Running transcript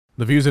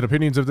The views and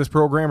opinions of this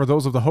program are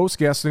those of the host,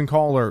 guests, and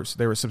callers.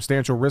 There is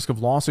substantial risk of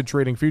loss in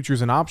trading futures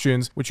and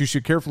options, which you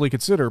should carefully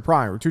consider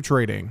prior to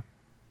trading.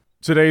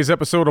 Today's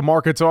episode of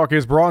Market Talk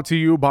is brought to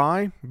you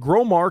by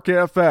Growmark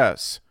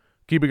FS.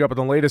 Keeping up with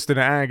the latest in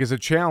ag is a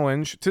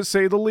challenge, to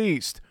say the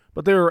least,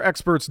 but there are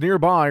experts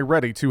nearby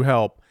ready to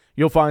help.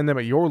 You'll find them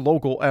at your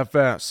local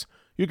FS.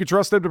 You can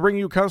trust them to bring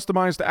you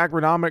customized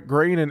agronomic,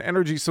 grain, and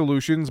energy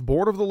solutions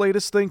bored of the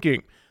latest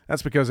thinking.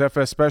 That's because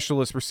FS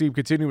specialists receive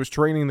continuous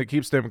training that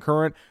keeps them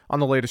current on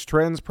the latest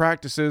trends,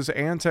 practices,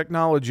 and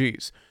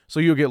technologies. So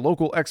you'll get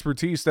local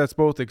expertise that's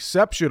both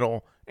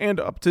exceptional and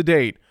up to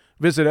date.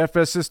 Visit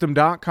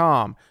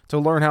fssystem.com to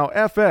learn how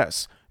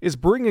FS is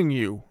bringing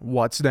you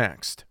what's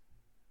next.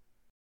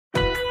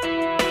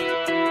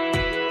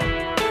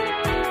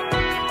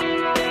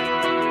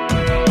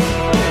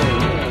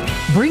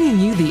 Bringing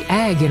you the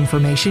ag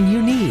information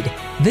you need.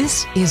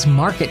 This is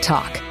Market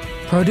Talk,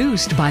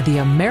 produced by the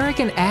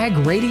American Ag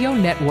Radio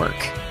Network.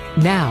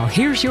 Now,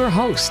 here's your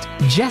host,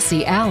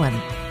 Jesse Allen.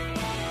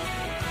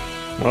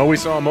 Well, we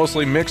saw a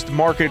mostly mixed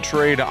market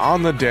trade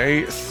on the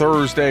day,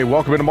 Thursday.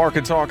 Welcome into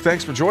Market Talk.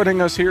 Thanks for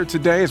joining us here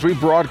today as we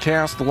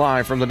broadcast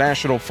live from the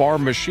National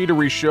Farm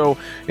Machinery Show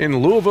in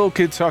Louisville,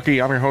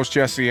 Kentucky. I'm your host,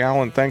 Jesse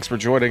Allen. Thanks for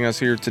joining us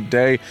here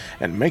today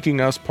and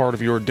making us part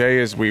of your day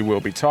as we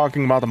will be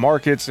talking about the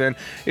markets and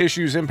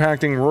issues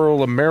impacting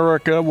rural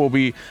America. We'll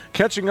be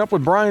catching up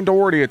with Brian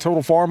Doherty at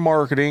Total Farm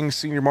Marketing,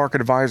 Senior Market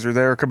Advisor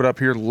there, coming up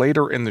here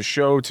later in the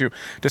show to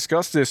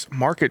discuss this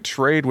market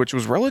trade, which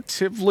was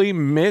relatively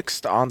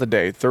mixed on the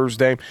day.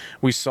 Thursday,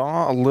 we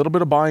saw a little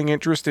bit of buying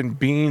interest in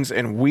beans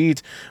and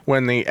wheat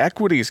when the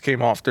equities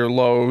came off their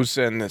lows,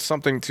 and it's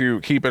something to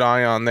keep an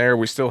eye on there.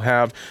 We still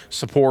have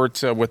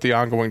support with the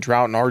ongoing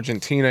drought in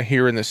Argentina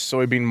here in the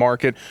soybean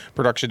market.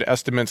 Production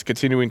estimates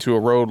continuing to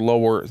erode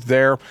lower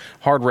there.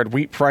 Hard red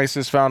wheat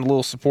prices found a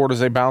little support as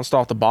they bounced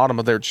off the bottom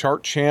of their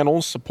chart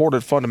channels,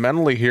 supported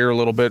fundamentally here a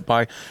little bit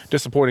by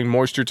disappointing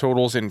moisture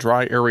totals in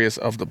dry areas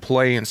of the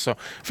plain. So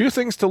a few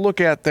things to look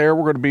at there.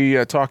 We're going to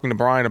be talking to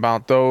Brian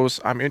about those.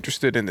 I'm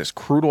interested in this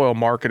crude oil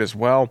market as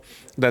well.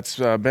 That's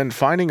been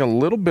finding a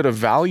little bit of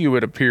value,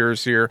 it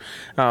appears, here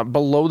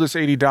below this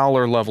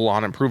 $80 level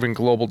on improving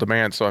global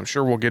demand. So I'm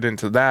sure we'll get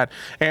into that.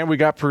 And we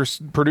got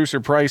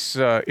producer price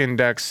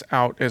index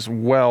out as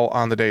well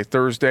on the day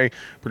Thursday.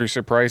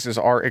 Producer prices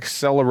are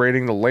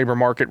accelerating. The labor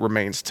market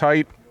remains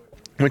tight,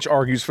 which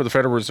argues for the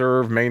Federal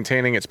Reserve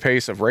maintaining its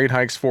pace of rate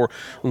hikes for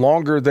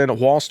longer than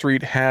Wall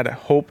Street had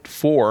hoped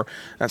for.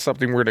 That's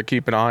something we're going to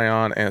keep an eye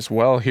on as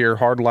well here.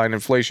 Hardline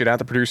inflation at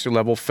the producer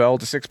level fell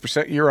to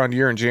 6% year on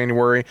year in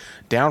January,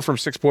 down from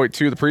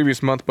 6.2% the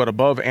previous month, but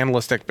above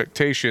analyst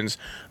expectations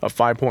of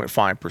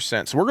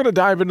 5.5%. So we're going to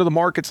dive into the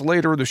markets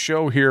later in the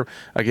show here,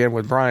 again,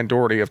 with Brian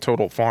Doherty of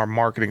Total Farm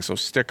Marketing, so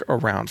stick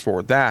around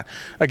for that.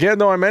 Again,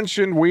 though, I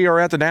mentioned we are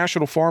at the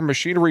National Farm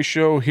Machinery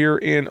Show here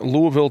in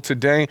Louisville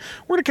today.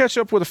 We're going to catch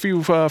up with a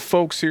few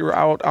folks here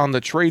out on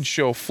the trade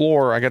show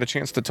floor. I got a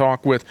chance to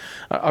talk with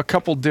a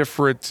couple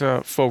different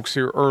folks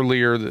here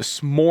earlier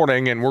this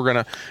morning, and we're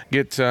going to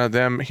get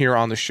them here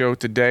on the show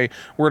today.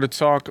 We're going to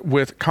talk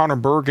with Connor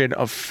Bergen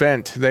of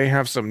Fendt. They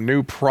have some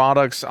new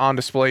products on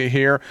display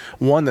here.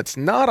 One that's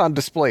not on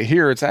display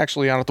here. It's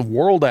actually out at the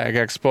World Ag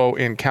Expo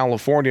in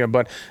California,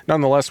 but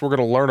nonetheless, we're going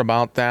to learn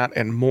about that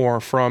and more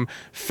from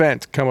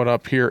Fendt coming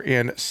up here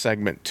in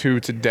segment 2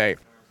 today.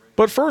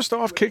 But first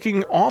off,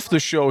 kicking off the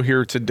show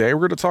here today,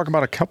 we're going to talk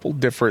about a couple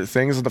different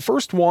things. The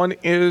first one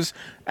is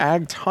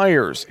ag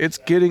tires. It's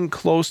getting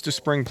close to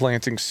spring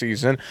planting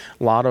season.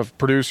 A lot of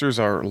producers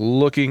are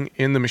looking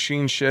in the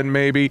machine shed,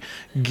 maybe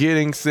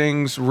getting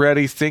things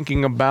ready,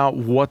 thinking about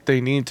what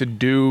they need to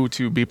do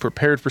to be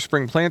prepared for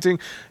spring planting,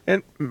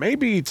 and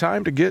maybe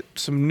time to get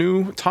some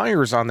new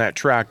tires on that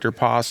tractor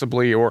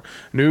possibly, or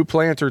new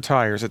planter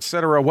tires,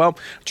 etc. Well,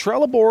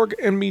 Trelleborg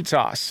and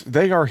Mitas,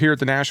 they are here at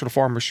the National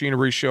Farm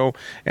Machinery Show,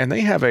 and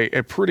they have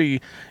a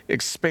pretty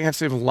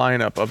expansive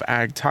lineup of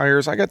ag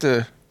tires. I got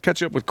to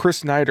catch up with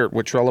Chris Neidert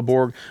with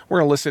Trelleborg. We're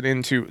going to listen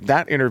into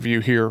that interview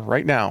here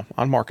right now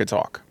on Market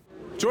Talk.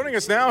 Joining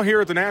us now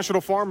here at the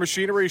National Farm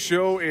Machinery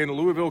Show in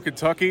Louisville,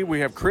 Kentucky, we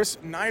have Chris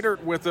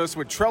Neidert with us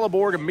with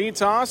Trelleborg and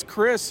Mitas.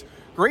 Chris,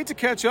 great to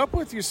catch up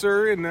with you,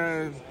 sir,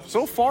 and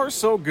so far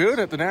so good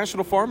at the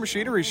National Farm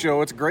Machinery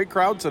Show. It's a great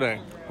crowd today.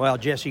 Well,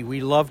 Jesse,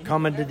 we love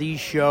coming to these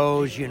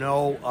shows. You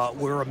know,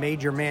 we're a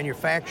major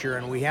manufacturer,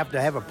 and we have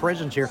to have a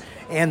presence here.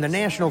 And the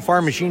National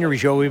Farm Machinery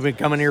Show, we've been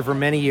coming here for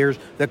many years.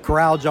 The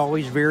crowd's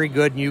always very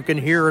good, and you can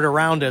hear it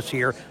around us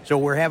here. So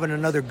we're having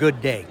another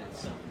good day.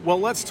 Well,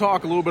 let's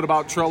talk a little bit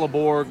about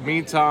Trelleborg,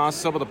 Mitas,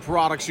 some of the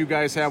products you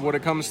guys have when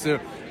it comes to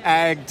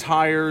ag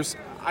tires.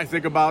 I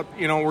think about,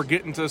 we're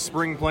getting to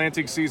spring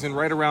planting season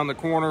right around the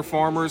corner.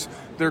 Farmers,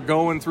 they're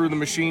going through the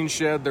machine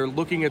shed. They're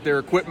looking at their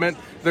equipment.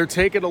 They're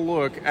taking a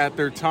look at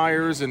their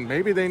tires, and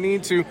maybe they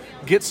need to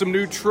get some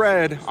new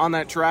tread on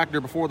that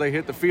tractor before they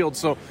hit the field.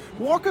 So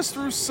walk us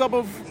through some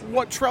of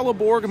what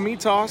Trelleborg and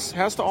Mitas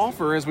has to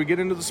offer as we get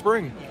into the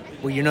spring.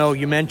 Well,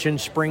 you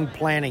mentioned spring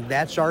planting.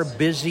 That's our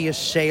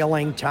busiest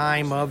sailing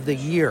time of the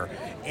year.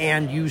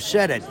 And you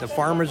said it, the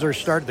growers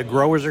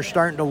are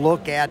starting to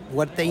look at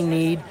what they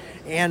need.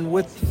 And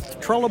with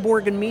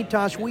Trelleborg and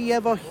Mitas, we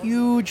have a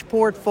huge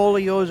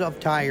portfolios of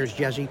tires,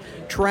 Jesse.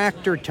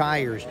 Tractor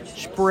tires,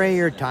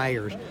 sprayer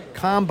tires,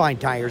 combine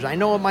tires. I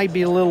know it might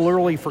be a little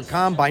early for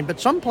combine,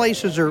 but some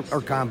places are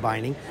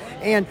combining.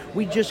 And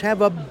we just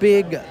have a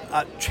big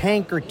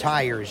tanker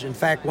tires. In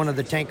fact, one of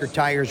the tanker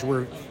tires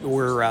we're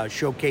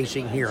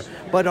showcasing here.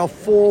 But a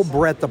full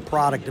breadth of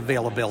product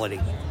availability.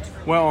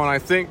 Well, and I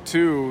think,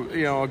 too,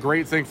 a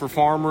great thing for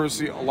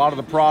farmers, a lot of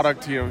the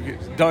product,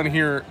 done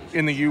here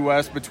in the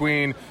U.S.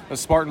 between the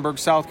Spartanburg,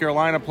 South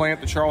Carolina plant,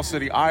 the Charles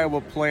City,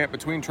 Iowa plant,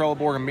 between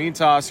Trelleborg and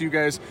Mitas, you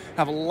guys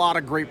have a lot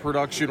of great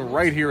production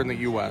right here in the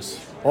U.S.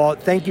 Well,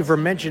 thank you for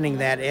mentioning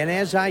that. And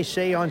as I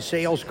say on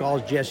sales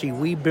calls, Jesse,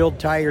 we build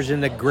tires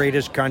in the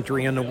greatest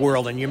country in the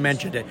world, and you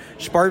mentioned it.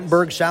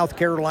 Spartanburg, South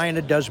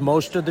Carolina does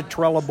most of the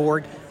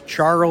Trelleborg.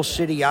 Charles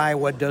City,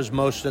 Iowa does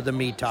most of the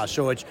Mitas.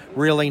 So it's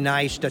really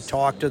nice to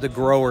talk to the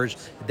growers.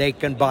 They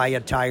can buy a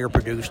tire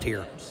produced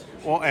here.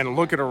 Well, and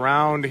looking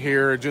around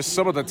here, just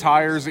some of the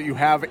tires that you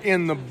have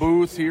in the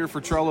booth here for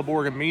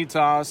Trelleborg and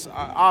Mitas,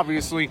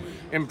 obviously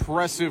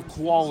impressive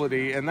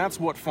quality, and that's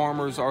what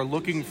farmers are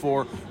looking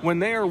for when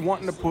they are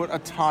wanting to put a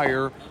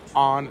tire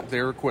on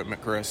their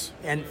equipment, Chris.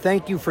 And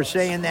thank you for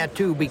saying that,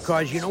 too,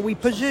 because, we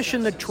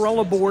position the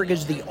Trelleborg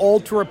as the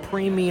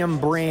ultra-premium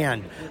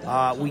brand.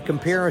 We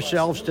compare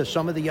ourselves to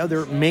some of the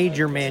other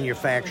major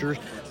manufacturers.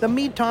 The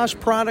Mitas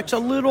product's a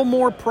little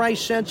more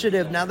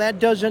price-sensitive. Now, that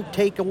doesn't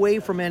take away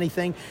from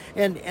anything.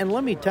 And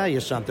let me tell you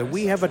something.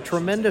 We have a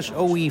tremendous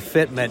OE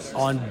fitment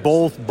on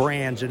both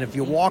brands. And if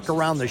you walk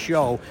around the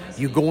show,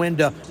 you go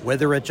into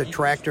whether it's a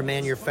tractor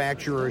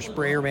manufacturer or a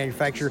sprayer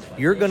manufacturer,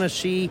 you're going to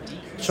see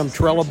some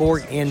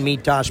Trelleborg and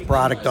Mitas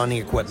product on the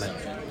equipment.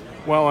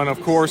 Well, and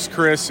of course,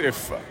 Chris,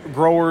 if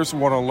growers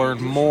want to learn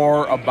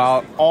more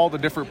about all the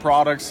different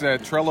products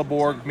that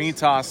Trelleborg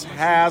Mitas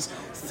has,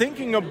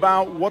 thinking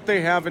about what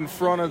they have in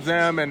front of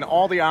them and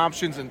all the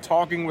options and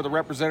talking with a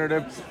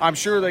representative, I'm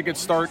sure they could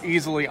start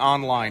easily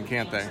online,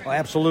 can't they? Oh,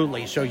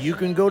 absolutely. So you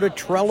can go to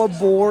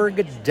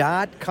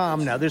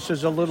Trelleborg.com. Now, this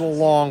is a little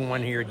long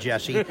one here,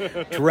 Jesse.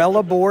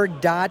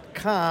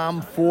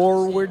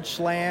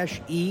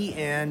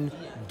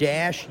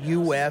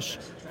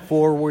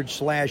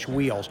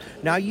 Trelleborg.com/EN-US/wheels.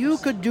 Now, you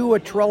could do a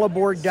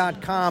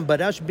Trelleborg.com, but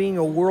us being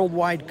a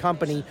worldwide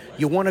company,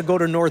 you want to go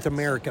to North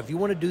America. If you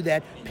want to do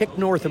that, pick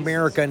North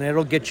America, and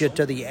it'll get you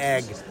to the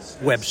Ag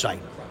website.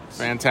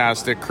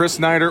 Fantastic. Chris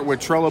Neidert with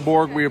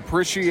Trelleborg. We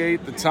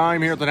appreciate the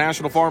time here at the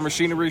National Farm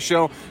Machinery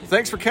Show.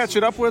 Thanks for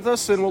catching up with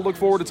us, and we'll look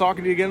forward to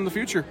talking to you again in the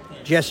future.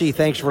 Jesse,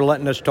 thanks for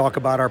letting us talk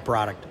about our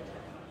product.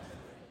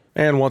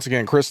 And once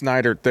again, Chris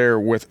Neidert there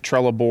with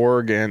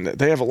Trelleborg, and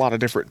they have a lot of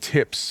different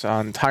tips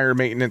on tire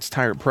maintenance,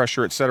 tire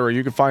pressure, etc.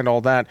 You can find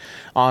all that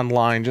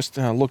online. Just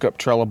look up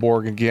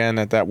Trelleborg again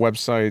at that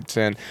website,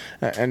 and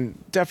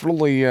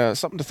definitely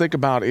something to think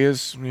about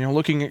is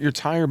looking at your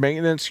tire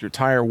maintenance, your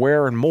tire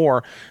wear, and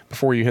more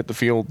before you hit the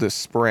field this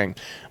spring.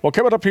 Well,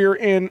 coming up here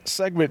in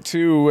segment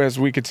 2, as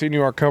we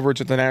continue our coverage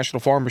at the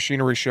National Farm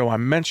Machinery Show, I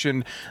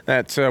mentioned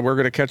that we're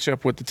going to catch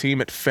up with the team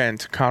at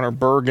Fendt. Connor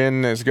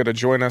Bergen is going to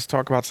join us,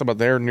 talk about some of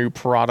their new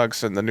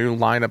products and the new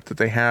lineup that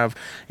they have,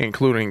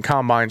 including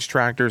combines,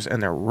 tractors,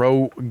 and their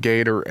row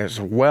gator as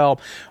well.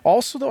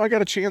 Also, though, I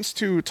got a chance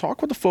to talk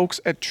with the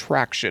folks at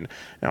Traction.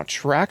 Now,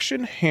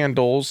 Traction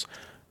handles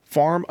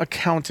farm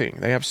accounting.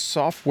 They have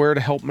software to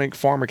help make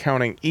farm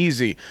accounting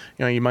easy.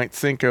 You might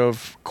think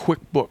of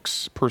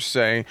QuickBooks per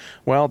se.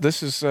 Well,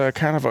 this is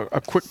kind of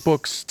a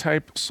QuickBooks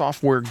type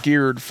software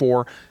geared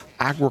for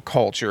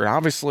agriculture.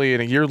 Obviously,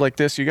 in a year like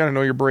this, you got to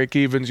know your break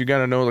evens. You got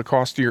to know the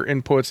cost of your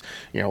inputs.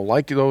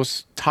 Like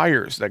those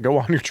tires that go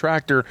on your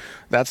tractor,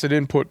 that's an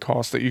input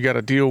cost that you got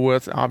to deal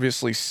with.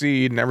 Obviously,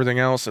 seed and everything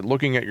else, and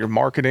looking at your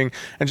marketing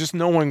and just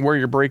knowing where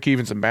your break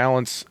evens and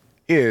balance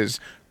is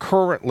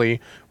currently.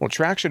 Well,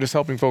 Traction is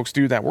helping folks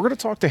do that. We're going to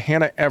talk to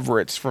Hannah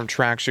Everett from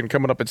Traction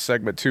coming up in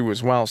segment 2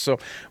 as well. So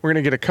we're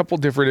going to get a couple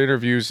different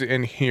interviews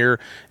in here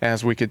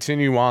as we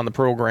continue on the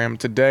program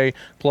today.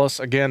 Plus,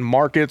 again,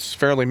 markets,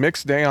 fairly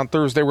mixed day on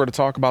Thursday. We're going to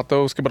talk about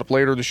those coming up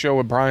later in the show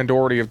with Brian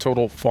Doherty of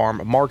Total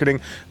Farm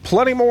Marketing.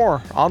 Plenty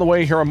more on the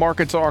way here on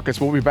Market Talk as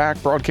we'll be back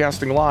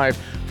broadcasting live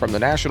from the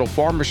National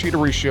Farm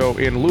Machinery Show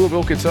in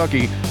Louisville,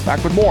 Kentucky.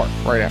 Back with more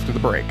right after the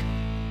break.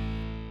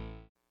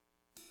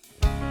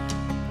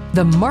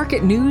 The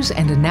market news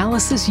and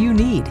analysis you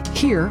need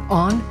here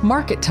on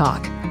Market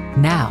Talk.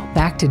 Now,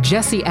 back to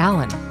Jesse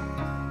Allen.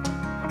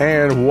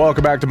 And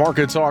welcome back to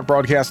Market Talk,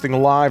 broadcasting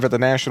live at the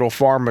National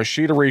Farm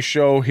Machinery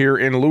Show here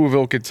in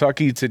Louisville,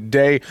 Kentucky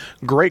today.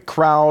 Great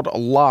crowd, a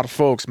lot of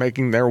folks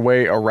making their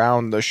way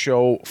around the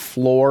show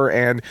floor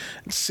and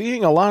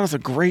seeing a lot of the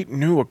great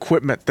new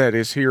equipment that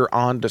is here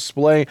on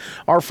display.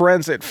 Our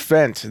friends at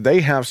Fendt,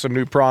 they have some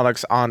new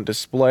products on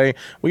display.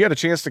 We had a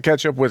chance to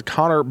catch up with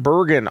Connor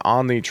Bergen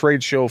on the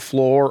trade show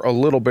floor a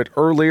little bit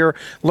earlier,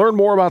 learn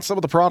more about some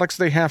of the products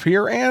they have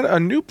here and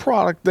a new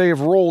product they have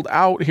rolled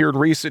out here in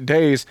recent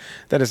days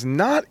that that is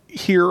not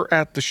here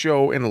at the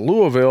show in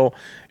Louisville.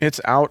 It's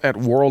out at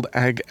World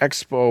Ag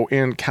Expo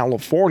in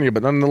California.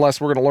 But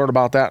nonetheless, we're going to learn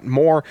about that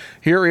more.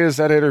 Here is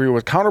that interview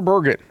with Connor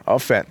Burgett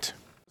of Fendt.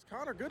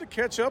 Connor, good to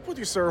catch up with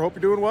you, sir. Hope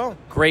you're doing well.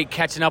 Great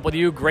catching up with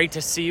you. Great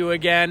to see you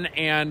again,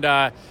 and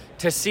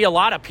to see a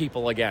lot of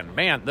people again.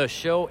 Man, the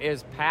show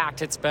is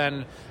packed. It's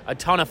been a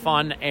ton of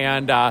fun,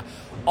 and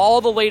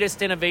all the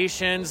latest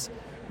innovations,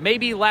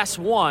 maybe less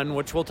one,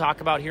 which we'll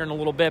talk about here in a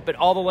little bit, but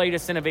all the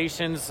latest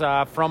innovations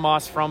from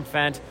us, from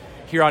Fendt,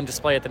 here on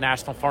display at the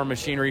National Farm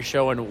Machinery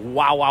Show, and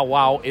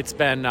wow, it's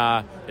been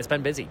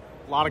busy.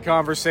 A lot of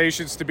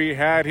conversations to be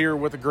had here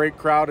with a great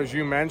crowd, as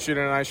you mentioned,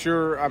 and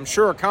I'm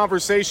sure a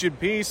conversation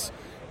piece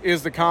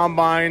is the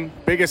combine,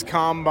 biggest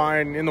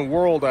combine in the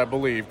world, I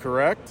believe,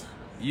 correct?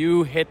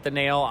 You hit the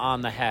nail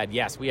on the head.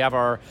 Yes, we have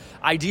our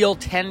Ideal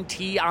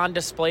 10T on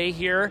display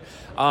here.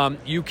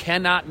 You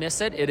cannot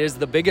miss it. It is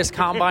the biggest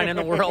combine in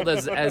the world,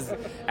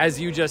 as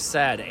you just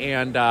said,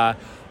 and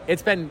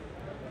it's been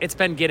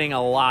getting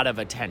a lot of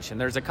attention.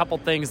 There's a couple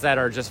things that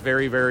are just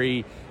very,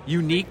 very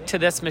unique to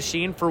this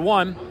machine. For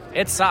one,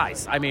 its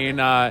size. I mean,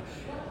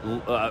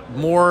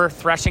 more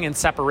threshing and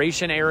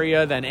separation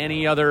area than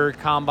any other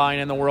combine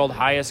in the world.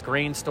 Highest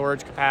grain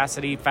storage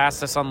capacity,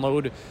 fastest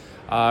unload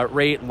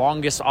rate,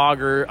 longest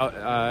rotor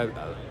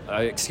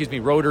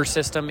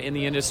system in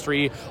the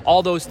industry.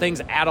 All those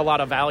things add a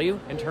lot of value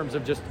in terms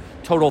of just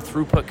total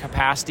throughput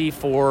capacity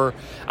for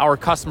our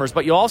customers.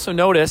 But you'll also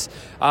notice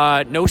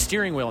no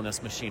steering wheel in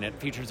this machine. It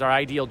features our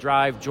Ideal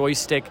Drive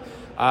joystick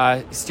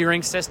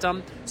steering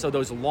system. So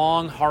those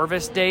long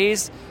harvest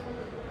days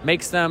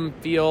makes them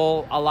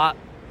feel a lot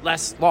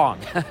less long.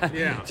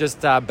 Yeah.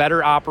 Just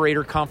better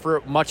operator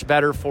comfort, much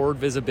better forward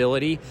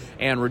visibility,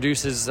 and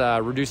reduces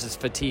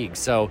fatigue.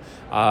 So,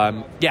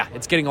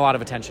 it's getting a lot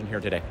of attention here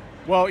today.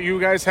 Well,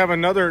 you guys have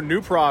another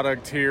new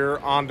product here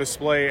on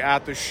display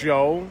at the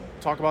show.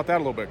 Talk about that a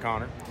little bit,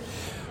 Connor.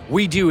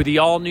 We do. The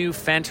all-new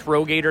Fendt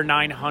Rogator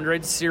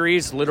 900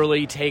 series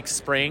literally takes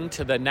spraying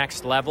to the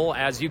next level.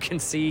 As you can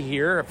see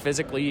here, it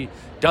physically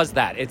does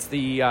that. It's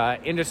the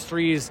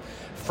industry's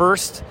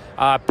first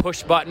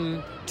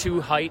push-button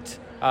two-height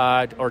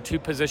or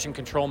two-position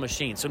control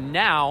machine. So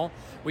now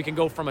we can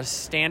go from a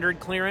standard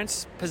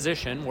clearance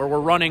position where we're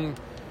running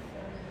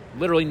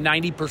literally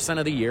 90%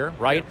 of the year,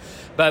 right? Yeah.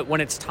 But when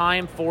it's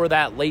time for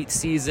that late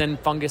season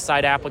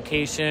fungicide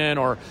application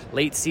or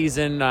late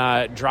season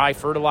dry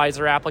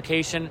fertilizer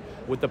application,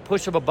 with the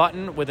push of a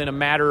button, within a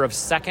matter of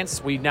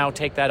seconds, we now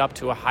take that up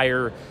to a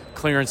higher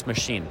clearance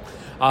machine.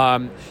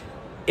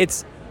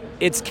 Its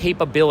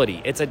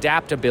capability, its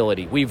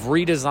adaptability. We've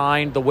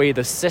redesigned the way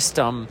the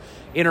system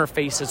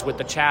interfaces with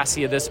the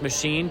chassis of this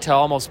machine to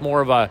almost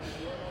more of a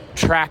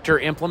tractor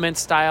implement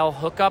style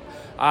hookup,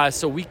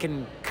 so we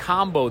can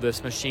combo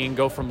this machine,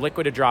 go from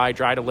liquid to dry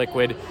to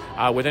liquid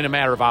within a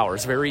matter of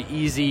hours. Very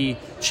easy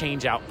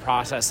change out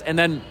process. And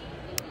then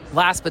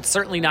last but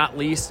certainly not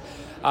least,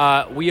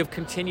 we have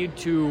continued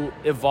to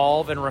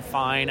evolve and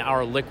refine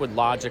our Liquid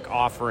Logic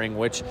offering,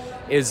 which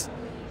is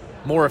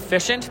more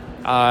efficient,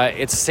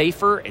 it's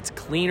safer, it's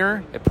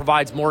cleaner, it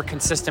provides more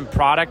consistent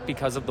product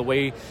because of the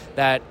way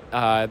that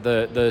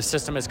the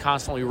system is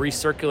constantly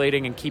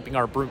recirculating and keeping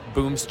our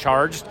booms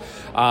charged.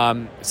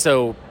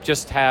 So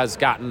just has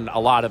gotten a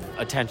lot of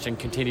attention,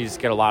 continues to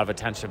get a lot of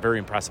attention. Very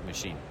impressive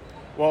machine.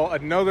 Well,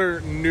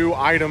 another new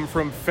item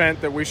from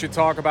Fendt that we should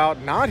talk about,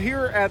 not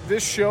here at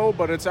this show,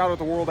 but it's out at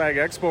the World Ag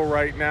Expo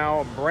right now,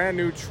 a brand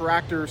new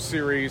tractor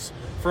series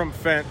from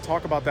Fendt.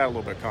 Talk about that a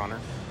little bit, Connor.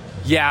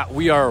 Yeah,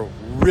 we are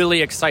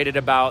really excited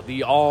about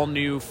the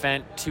all-new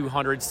Fendt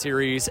 200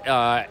 series,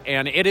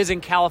 and it is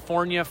in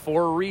California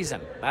for a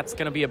reason. That's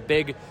going to be a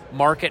big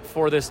market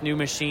for this new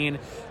machine.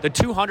 The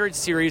 200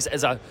 series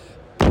is a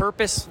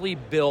purposely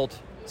built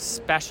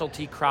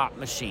specialty crop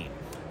machine.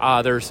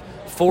 There's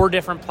 4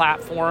 different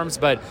platforms,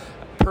 but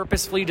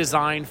purposefully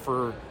designed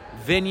for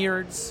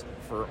vineyards,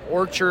 for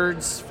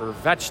orchards, for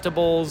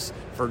vegetables,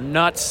 for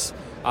nuts,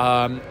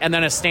 and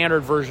then a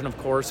standard version, of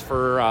course,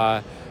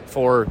 for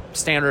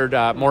standard,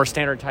 more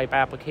standard type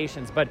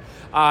applications. But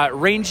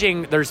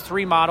there's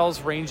 3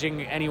 models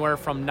ranging anywhere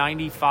from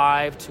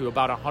 95 to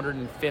about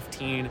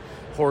 115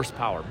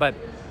 horsepower. But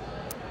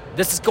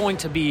this is going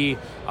to be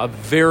a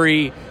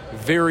very,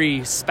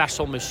 very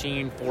special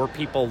machine for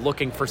people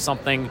looking for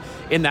something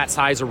in that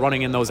size or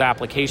running in those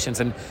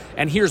applications.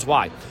 And here's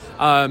why.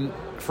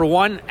 For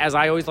one, as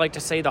I always like to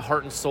say, the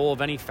heart and soul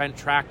of any Fendt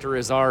tractor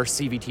is our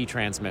CVT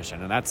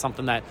transmission. And that's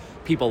something that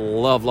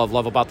people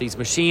love about these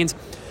machines.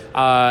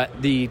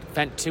 The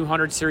Fendt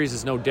 200 series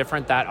is no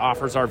different. That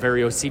offers our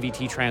Vario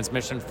CVT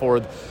transmission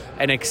for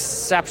an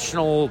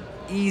exceptional,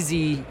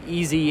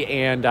 easy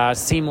and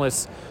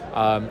seamless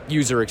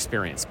user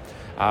experience.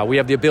 We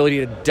have the ability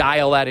to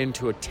dial that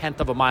into a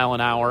 1/10 of a mile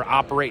an hour,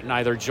 operate in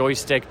either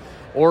joystick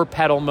or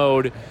pedal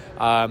mode.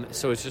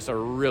 So it's just a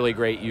really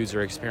great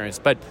user experience.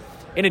 But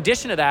in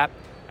addition to that,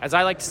 as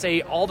I like to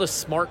say, all the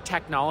smart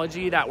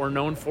technology that we're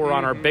known for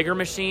on our bigger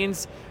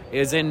machines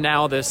is in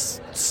now this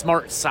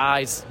smart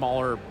size,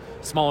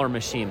 smaller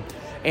machine.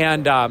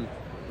 And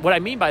what I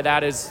mean by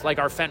that is like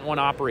our Fendt One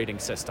operating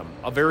system,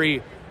 a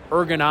very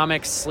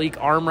ergonomic, sleek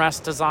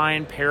armrest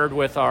design paired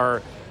with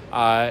our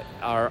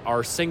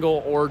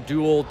single or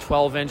dual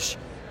 12-inch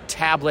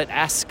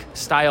tablet-esque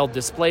style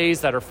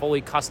displays that are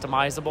fully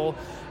customizable.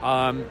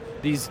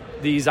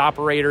 These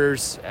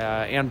operators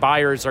and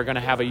buyers are going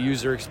to have a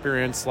user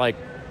experience like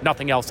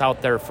nothing else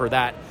out there for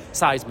that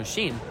size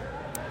machine.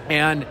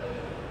 And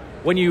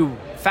when you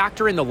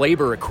factor in the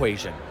labor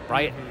equation,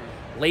 right?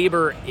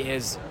 Labor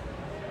is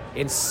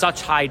in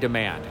such high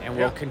demand and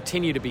will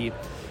continue to be.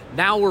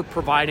 Now we're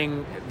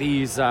providing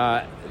these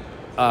farms,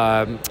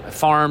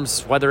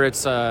 whether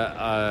it's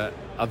a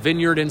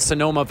vineyard in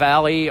Sonoma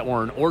Valley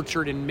or an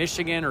orchard in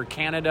Michigan or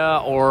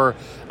Canada or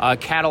a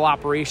cattle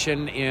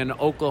operation in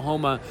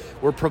Oklahoma,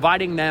 we're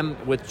providing them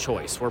with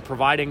choice. We're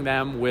providing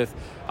them with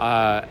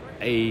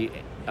a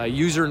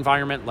user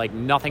environment like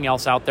nothing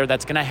else out there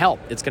that's going to help.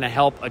 It's going to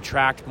help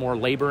attract more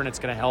labor, and it's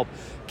going to help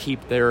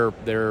keep their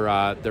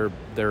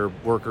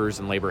workers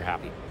and labor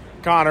happy.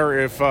 Connor,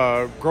 if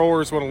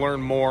growers want to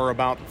learn more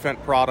about the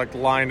Fendt product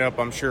lineup,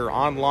 I'm sure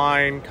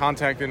online,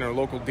 contacting their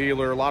local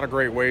dealer, a lot of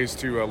great ways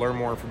to learn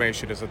more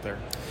information, isn't there?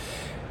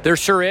 There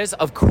sure is.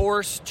 Of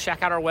course,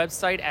 check out our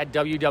website at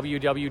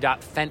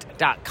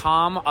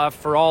www.fendt.com.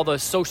 For all the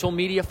social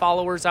media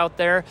followers out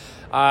there,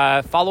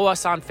 follow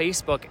us on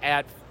Facebook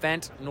at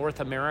Fendt North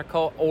America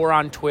or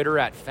on Twitter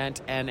at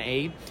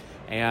FendtNA,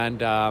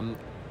 and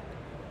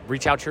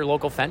reach out to your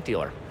local Fendt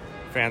dealer.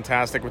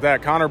 Fantastic. With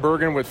that, Connor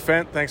Bergen with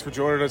Fendt, thanks for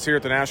joining us here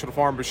at the National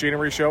Farm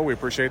Machinery Show. We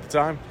appreciate the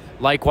time.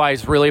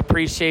 Likewise, really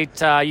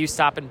appreciate you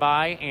stopping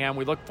by, and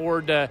we look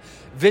forward to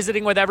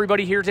visiting with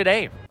everybody here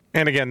today.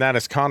 And again, that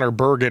is Connor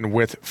Bergen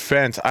with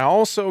Fendt. I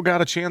also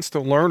got a chance to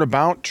learn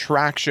about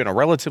Traction, a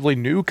relatively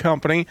new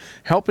company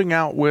helping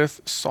out with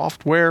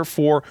software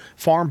for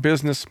farm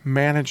business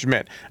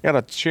management. I got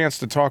a chance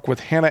to talk with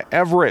Hannah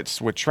Everett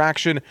with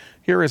Traction.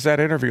 Here is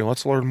that interview.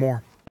 Let's learn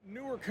more.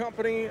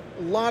 Company,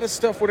 a lot of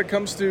stuff when it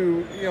comes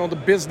to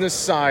the business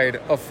side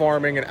of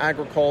farming and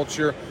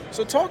agriculture.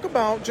 So talk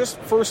about, just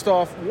first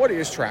off, what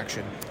is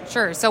Traction?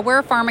 Sure. So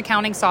we're farm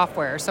accounting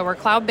software. So we're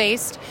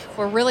cloud-based.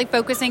 We're really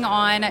focusing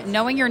on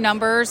knowing your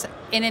numbers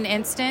in an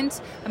instant,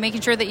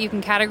 making sure that you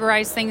can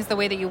categorize things the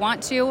way that you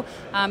want to.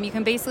 You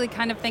can basically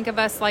kind of think of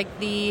us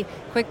like the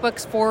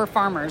QuickBooks for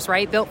farmers,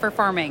 right? Built for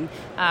farming.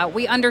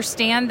 We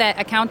understand that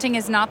accounting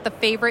is not the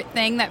favorite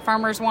thing that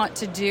farmers want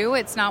to do.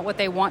 It's not what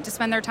they want to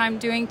spend their time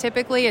doing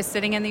typically, is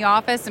sitting in the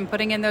office and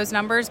putting in those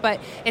numbers,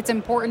 but it's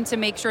important to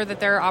make sure that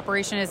their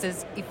operation is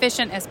as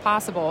efficient as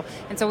possible.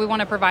 And so we want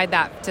to provide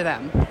that to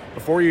them.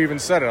 Before you even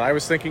said it, I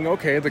was thinking,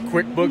 okay, the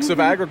QuickBooks of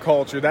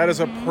agriculture, that is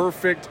a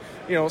perfect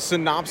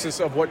synopsis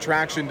of what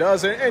Traction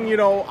does. And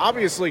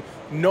obviously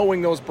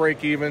knowing those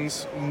break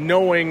evens,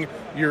 knowing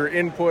your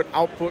input,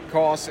 output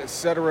costs,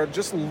 etc.,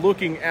 just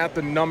looking at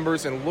the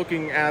numbers and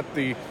looking at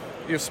the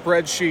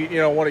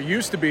spreadsheet, what it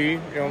used to be,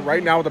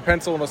 right now with a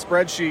pencil and a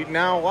spreadsheet,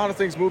 now a lot of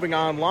things moving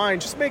online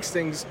just makes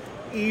things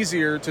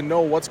easier to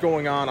know what's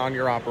going on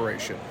your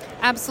operation.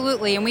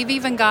 Absolutely. And we've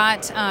even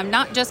got,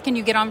 not just can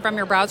you get on from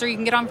your browser, you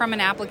can get on from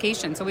an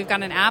application. So we've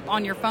got an app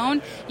on your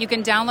phone you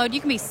can download.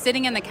 You can be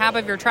sitting in the cab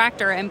of your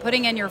tractor and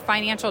putting in your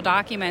financial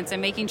documents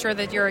and making sure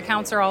that your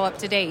accounts are all up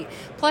to date.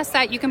 Plus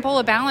that, you can pull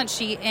a balance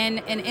sheet in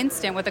an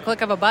instant with a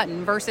click of a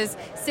button versus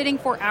sitting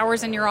for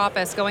hours in your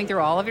office going through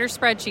all of your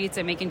spreadsheets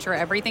and making sure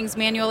everything's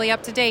manually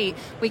up to date.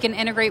 We can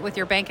integrate with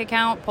your bank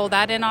account, pull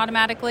that in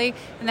automatically.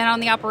 And then on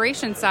the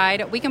operations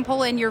side, we can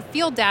pull in your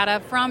field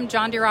data from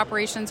John Deere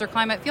Operations or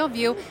Climate Field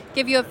View,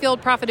 give you a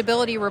field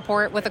profitability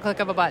report with a click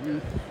of a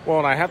button. Well,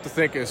 and I have to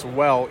think as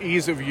well,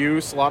 ease of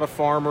use. A lot of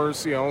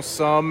farmers,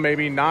 some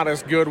maybe not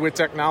as good with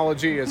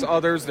technology as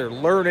others. They're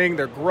learning,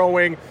 they're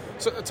growing.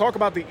 So talk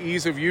about the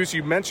ease of use.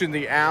 You mentioned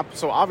the app,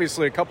 so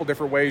obviously a couple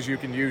different ways you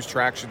can use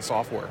Traction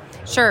software.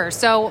 Sure.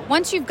 So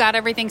once you've got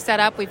everything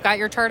set up, we've got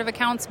your chart of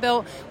accounts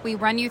built, we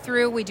run you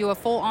through, we do a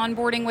full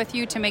onboarding with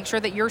you to make sure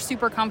that you're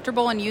super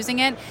comfortable in using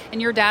it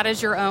and your data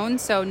is your own,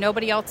 so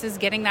nobody else is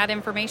getting that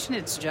information.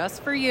 It's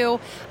just for you.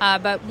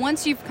 But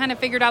once you've kind of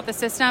figured out the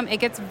system, it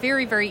gets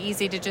very, very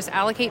easy to just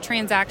allocate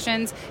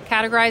transactions,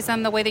 categorize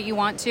them the way that you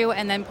want to,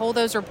 and then pull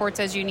those reports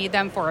as you need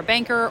them for a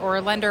banker or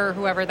a lender or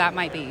whoever that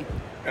might be.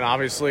 And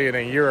obviously in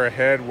a year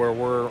ahead where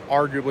we're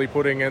arguably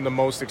putting in the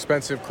most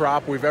expensive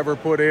crop we've ever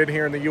put in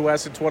here in the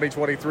U.S. in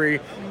 2023,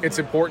 it's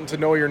important to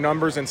know your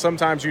numbers, and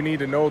sometimes you need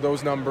to know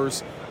those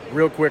numbers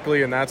real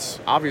quickly, and that's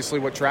obviously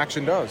what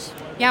Traction does.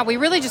 Yeah, we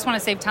really just want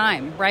to save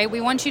time, right? We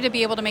want you to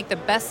be able to make the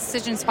best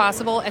decisions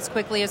possible as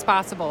quickly as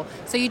possible.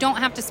 So you don't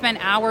have to spend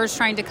hours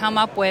trying to come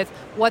up with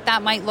what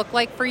that might look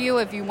like for you.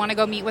 If you want to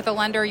go meet with a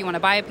lender, you want to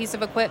buy a piece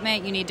of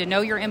equipment, you need to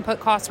know your input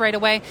costs right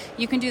away.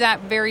 You can do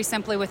that very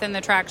simply within the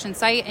Traction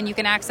site, and you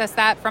can access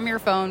that from your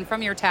phone,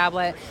 from your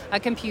tablet, a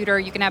computer.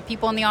 You can have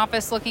people in the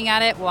office looking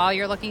at it while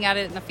you're looking at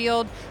it in the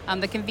field.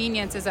 The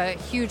convenience is a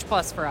huge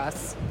plus for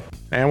us.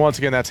 And once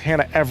again, that's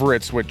Hannah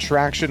Everett with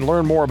Traction.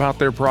 Learn more about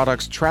their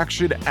products,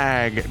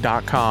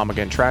 TractionAg.com.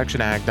 Again,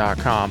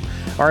 TractionAg.com.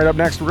 All right, up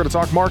next, we're going to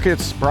talk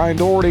markets. Brian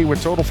Doherty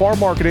with Total Farm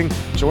Marketing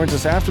joins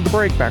us after the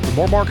break. Back with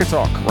more Market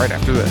Talk right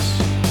after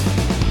this.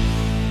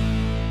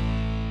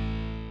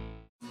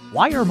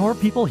 Why are more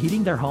people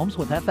heating their homes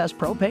with FS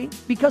Propane?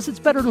 Because it's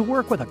better to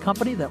work with a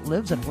company that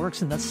lives and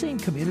works in the same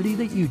community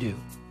that you do.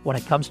 When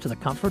it comes to the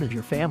comfort of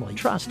your family,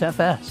 trust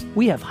FS.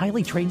 We have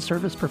highly trained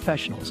service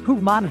professionals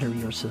who monitor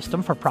your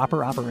system for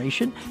proper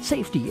operation,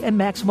 safety, and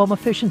maximum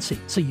efficiency,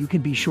 so you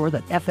can be sure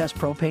that FS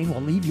Propane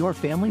will leave your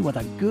family with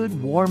a good,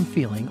 warm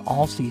feeling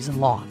all season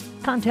long.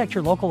 Contact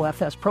your local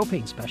FS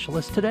Propane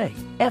specialist today.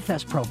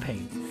 FS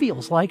Propane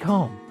feels like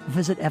home.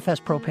 Visit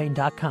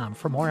fspropane.com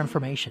for more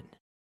information.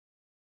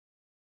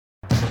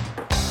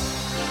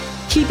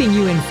 Keeping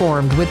you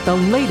informed with the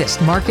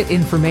latest market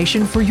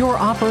information for your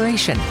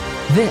operation.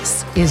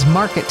 This is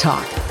Market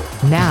Talk.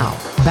 Now,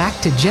 back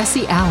to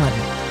Jesse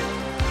Allen.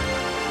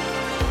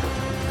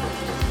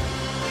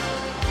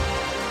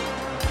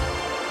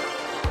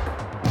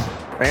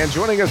 And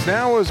joining us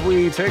now as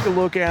we take a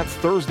look at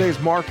Thursday's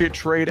market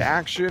trade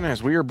action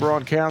as we are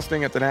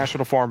broadcasting at the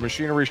National Farm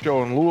Machinery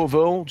Show in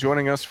Louisville.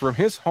 Joining us from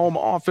his home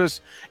office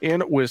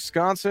in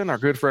Wisconsin, our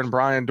good friend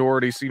Brian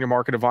Doherty, Senior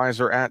Market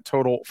Advisor at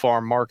Total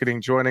Farm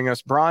Marketing, joining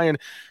us. Brian,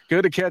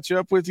 good to catch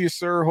up with you,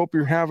 sir. Hope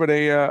you're having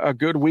a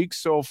good week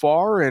so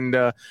far.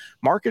 And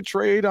market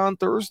trade on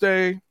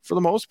Thursday, for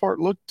the most part,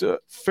 looked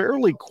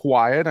fairly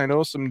quiet. I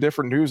know some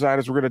different news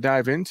items we're going to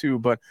dive into,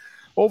 but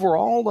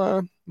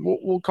overall,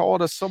 we'll call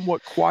it a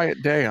somewhat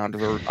quiet day on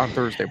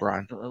Thursday,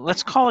 Brian.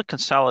 Let's call it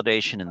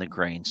consolidation in the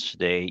grains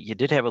today. You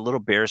did have a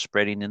little bear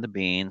spreading in the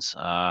beans.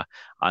 On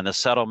the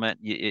settlement,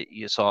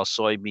 you saw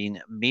soybean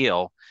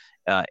meal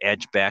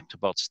edge back to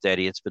about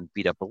steady. It's been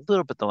beat up a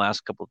little bit the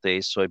last couple of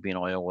days. Soybean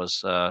oil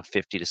was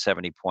 50 to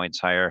 70 points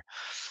higher.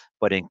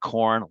 But in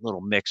corn, a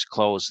little mixed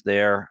close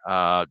there,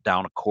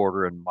 down a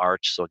quarter in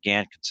March. So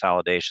again,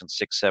 consolidation,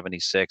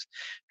 676.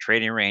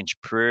 Trading range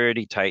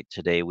pretty tight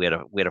today. We had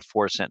a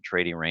 4-cent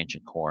trading range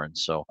in corn,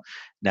 so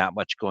not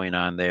much going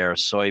on there.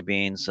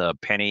 Soybeans, a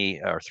penny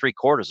or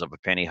 3/4 of a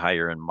penny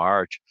higher in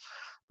March.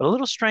 But a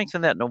little strength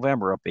in that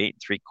November, up 8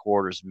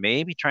 3/4.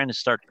 Maybe trying to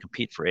start to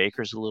compete for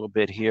acres a little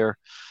bit here.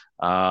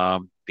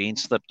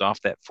 Beans slipped off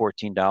that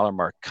 $14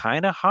 mark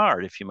kind of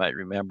hard, if you might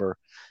remember.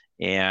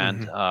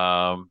 And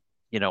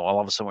all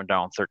of a sudden we're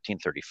down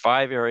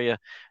 1335 area.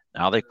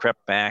 Now they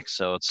crept back,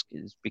 so it's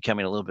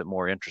becoming a little bit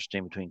more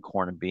interesting between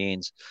corn and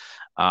beans.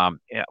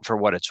 For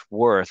what it's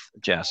worth,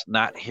 Jess,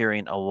 not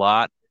hearing a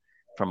lot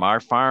from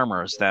our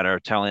farmers that are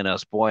telling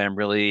us, boy, I'm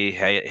really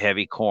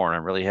heavy corn,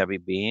 I'm really heavy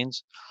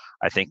beans.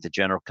 I think the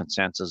general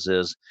consensus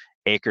is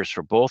acres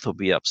for both will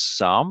be up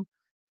some,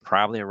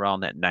 probably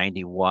around that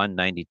 91,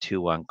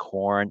 92 on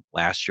corn.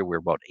 Last year, we were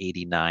about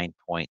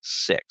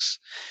 89.6.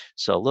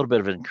 So a little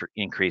bit of an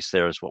increase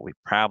there is what we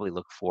probably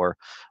look for.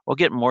 We'll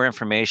get more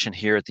information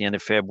here at the end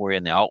of February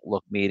in the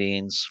outlook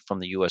meetings from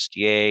the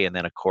USDA, and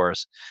then, of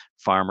course,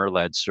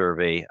 farmer-led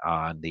survey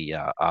on the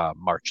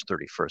March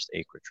 31st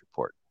acreage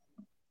report.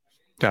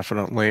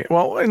 Definitely.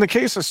 Well, in the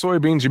case of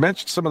soybeans, you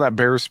mentioned some of that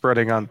bear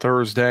spreading on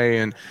Thursday.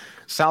 And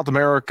South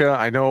America,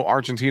 I know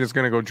Argentina is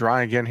going to go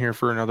dry again here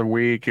for another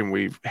week. And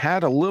we've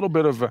had a little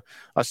bit of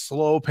a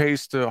slow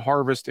pace to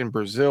harvest in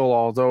Brazil,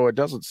 although it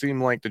doesn't seem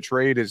like the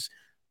trade is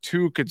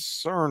too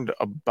concerned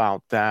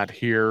about that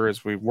here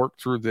as we work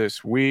through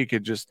this week.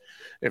 It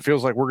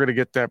feels like we're going to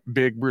get that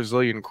big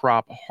Brazilian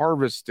crop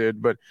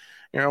harvested. But,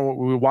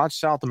 we watch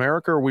South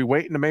America. Are we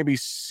waiting to maybe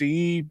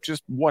see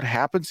just what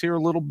happens here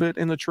a little bit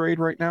in the trade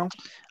right now?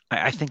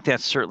 I think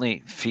that's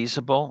certainly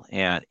feasible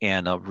and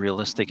a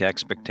realistic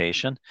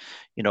expectation.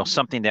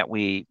 Something that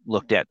we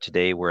looked at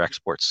today were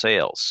export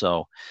sales.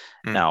 So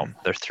now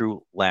they're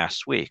through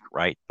last week,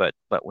 right? But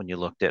when you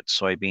looked at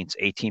soybeans,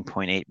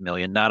 18.8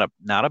 million, not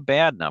a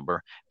bad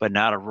number, but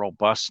not a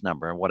robust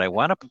number. And what I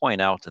want to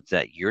point out is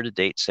that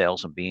year-to-date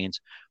sales of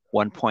beans,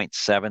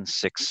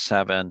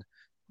 1.767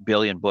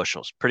 billion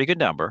bushels, pretty good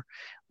number.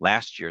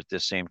 Last year at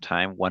this same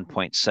time,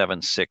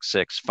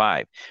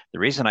 1.7665. The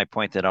reason I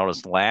point that out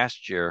is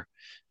last year,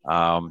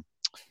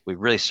 we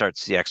really started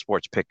to see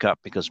exports pick up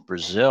because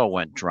Brazil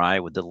went dry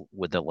with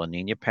the La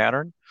Nina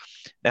pattern.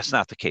 That's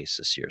not the case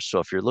this year. So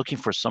if you're looking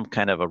for some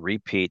kind of a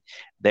repeat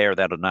there,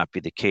 that'll not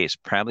be the case.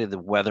 Probably the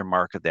weather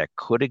market that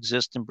could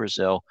exist in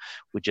Brazil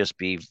would just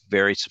be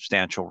very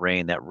substantial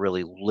rain that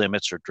really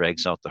limits or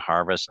drags out the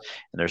harvest.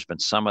 And there's been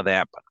some of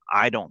that, but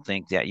I don't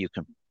think that you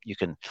can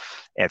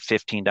at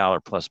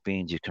 $15 plus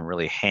beans, you can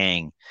really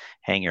hang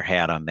your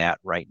hat on that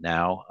right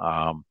now.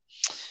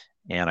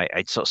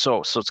 And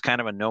so it's kind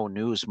of a no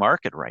news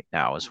market right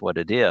now is what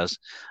it is.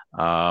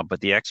 But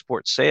the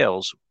export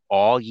sales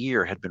all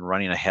year had been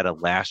running ahead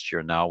of last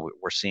year. Now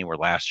we're seeing where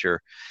last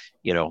year,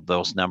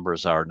 those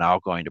numbers are now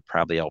going to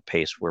probably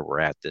outpace where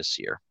we're at this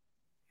year.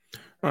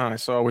 I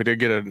saw we did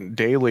get a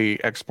daily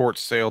export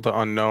sale to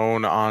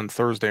unknown on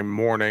Thursday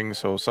morning.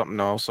 So something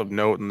else of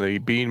note in the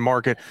bean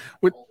market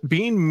with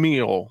bean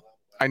meal.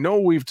 I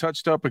know we've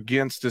touched up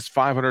against this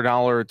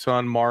 $500 a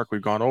ton mark.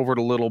 We've gone over it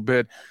a little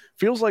bit.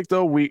 Feels like,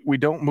 though, we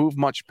don't move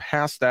much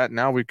past that.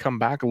 Now we come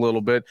back a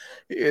little bit.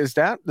 Does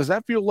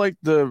that feel like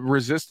the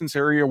resistance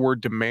area where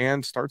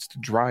demand starts to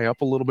dry up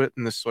a little bit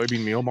in the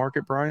soybean meal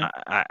market, Brian?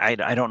 I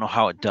don't know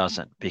how it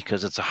doesn't,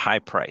 because it's a high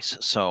price.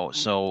 So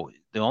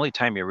the only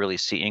time you really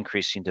see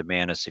increasing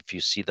demand is if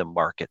you see the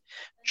market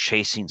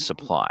chasing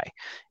supply,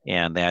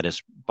 and that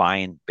is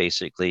buying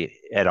basically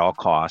at all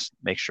costs.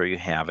 Make sure you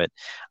have it.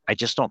 I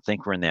just don't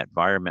think we're in that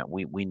environment.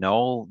 We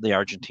know the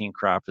Argentine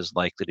crop is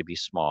likely to be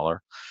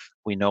smaller.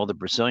 We know the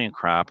Brazilian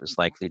crop is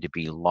likely to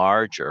be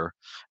larger.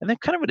 And then,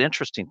 kind of an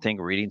interesting thing,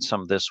 reading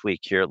some this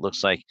week here, it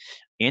looks like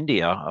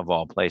India, of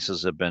all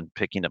places, have been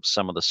picking up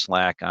some of the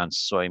slack on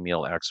soy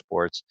meal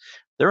exports.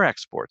 Their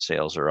export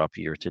sales are up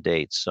year to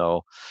date.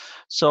 So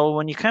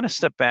when you kind of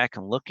step back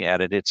and look at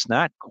it, it's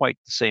not quite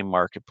the same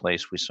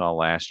marketplace we saw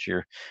last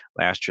year.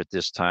 Last year at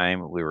this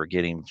time, we were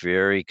getting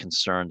very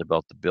concerned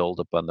about the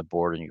buildup on the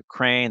border in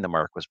Ukraine. The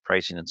market was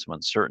pricing in some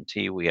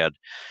uncertainty. We had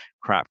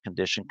crop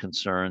condition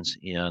concerns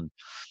in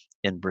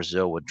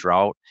Brazil with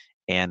drought,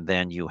 and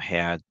then you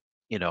had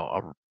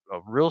a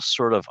real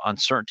sort of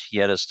uncertainty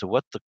yet as to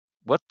what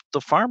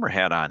the farmer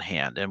had on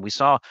hand. And we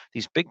saw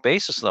these big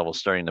basis levels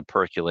starting to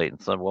percolate, and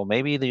thought, well,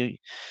 maybe the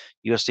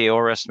USDA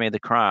overestimated the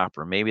crop,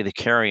 or maybe the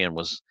carry-in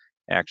was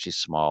actually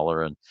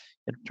smaller. And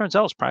it turns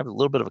out it's probably a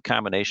little bit of a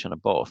combination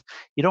of both.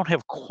 You don't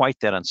have quite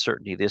that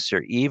uncertainty this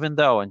year, even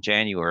though in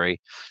January,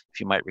 if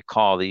you might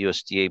recall, the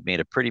USDA made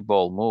a pretty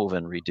bold move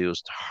and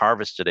reduced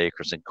harvested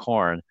acres in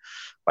corn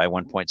by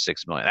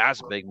 1.6 million.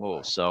 That's a big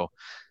move. So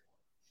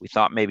we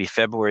thought maybe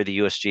February the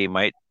USDA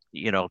might,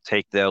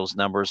 take those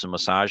numbers and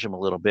massage them a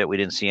little bit. We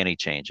didn't see any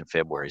change in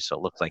February, so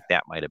it looked like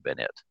that might have been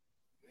it.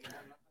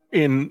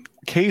 In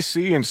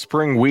KC and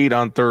spring wheat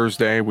on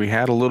Thursday, we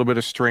had a little bit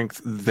of strength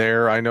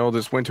there. I know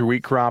this winter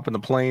wheat crop in the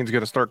plains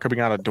going to start coming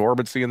out of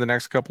dormancy in the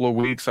next couple of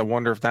weeks. I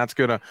wonder if that's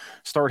going to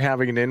start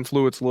having an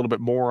influence a little bit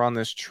more on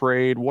this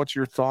trade. What's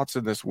your thoughts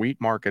in this wheat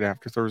market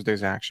after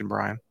Thursday's action,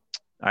 Brian?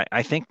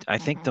 I think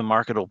the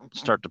market will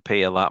start to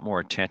pay a lot more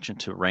attention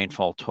to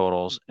rainfall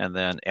totals, and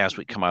then as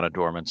we come out of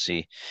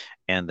dormancy,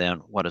 and then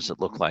what does it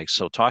look like?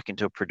 So talking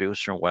to a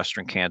producer in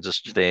Western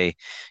Kansas today,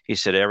 he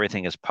said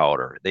everything is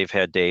powder. They've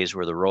had days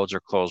where the roads are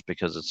closed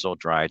because it's so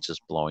dry, it's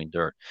just blowing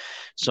dirt.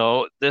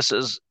 So this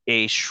is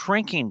a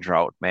shrinking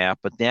drought map,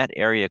 but that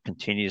area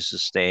continues to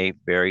stay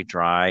very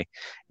dry,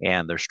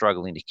 and they're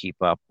struggling to keep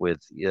up with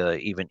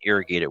even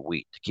irrigated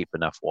wheat to keep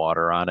enough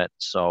water on it.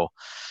 So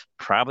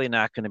probably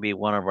not going to be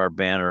one of our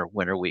banner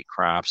winter wheat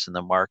crops, and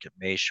the market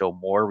may show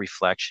more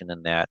reflection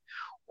in that,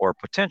 or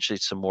potentially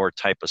some more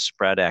type of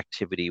spread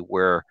activity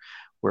where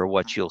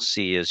what you'll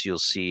see,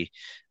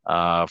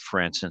 for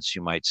instance,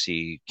 you might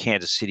see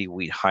Kansas City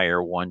wheat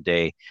higher one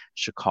day,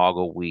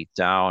 Chicago wheat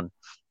down.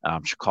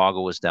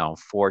 Chicago was down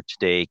 4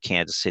 today,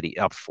 Kansas City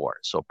up 4.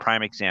 So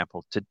prime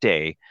example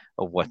today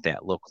of what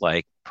that looked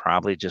like.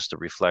 Probably just a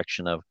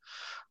reflection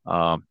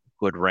of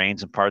good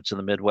rains in parts of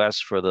the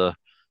Midwest for the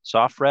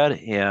soft red,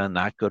 and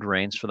not good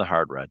rains for the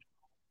hard red.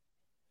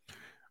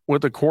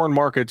 With the corn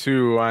market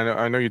too,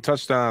 I know you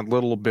touched on it a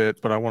little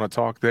bit, but I want to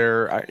talk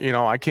there.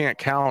 I can't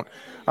count.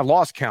 I've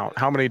lost count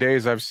how many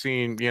days I've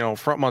seen,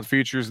 front month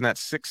futures in that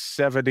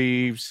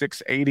 670,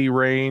 680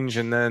 range,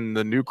 and then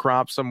the new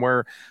crop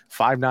somewhere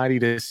 590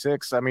 to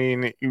 6. I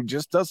mean, it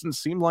just doesn't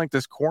seem like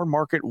this corn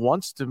market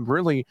wants to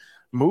really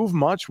move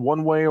much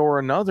one way or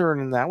another,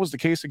 and that was the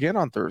case again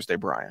on Thursday,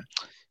 Brian.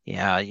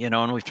 Yeah,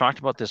 and we've talked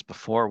about this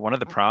before. One of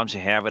the problems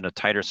you have in a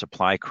tighter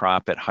supply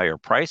crop at higher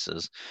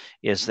prices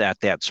is that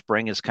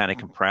spring is kind of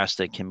compressed.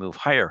 It can move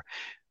higher.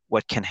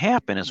 What can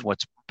happen is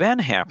what's been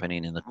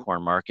happening in the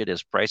corn market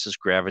is prices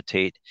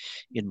gravitate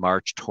in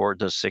March toward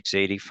the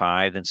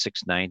 685 and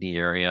 690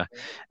 area.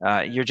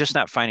 You're just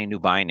not finding new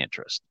buying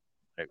interest.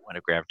 When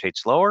it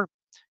gravitates lower,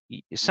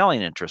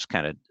 selling interest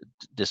kind of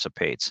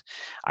dissipates.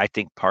 I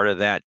think part of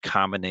that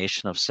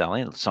combination of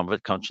selling, some of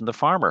it comes from the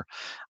farmer.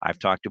 I've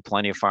talked to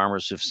plenty of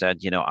farmers who've said,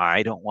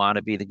 I don't want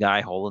to be the guy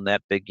holding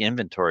that big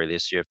inventory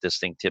this year if this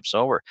thing tips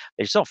over.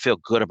 They just don't feel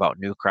good about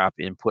new crop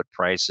input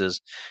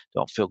prices,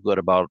 don't feel good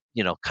about,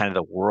 kind of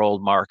the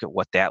world market,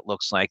 what that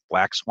looks like,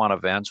 black swan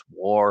events,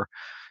 war,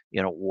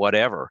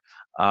 whatever.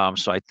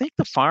 So I think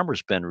the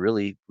farmer's been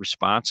really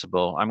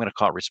responsible. I'm going to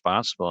call it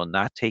responsible, and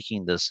not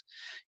taking this,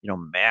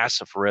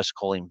 massive risk,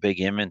 holding big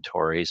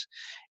inventories.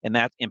 And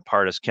that in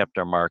part has kept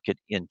our market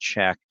in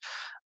check.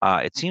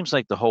 It seems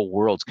like the whole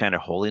world's kind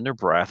of holding their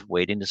breath,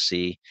 waiting to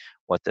see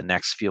what the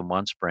next few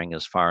months bring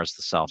as far as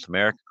the South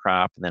American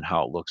crop, and then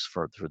how it looks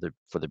for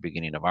the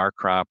beginning of our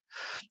crop.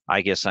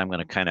 I guess I'm going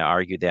to kind of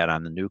argue that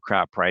on the new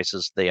crop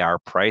prices, they are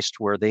priced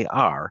where they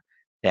are.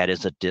 That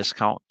is a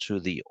discount to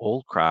the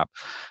old crop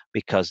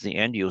because the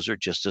end user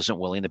just isn't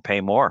willing to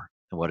pay more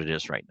than what it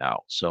is right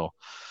now. So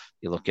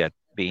you look at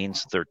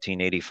beans,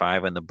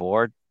 $13.85 on the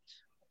board.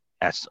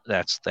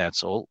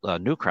 That's old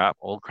new crop.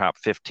 Old crop,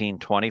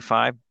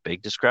 $15.25.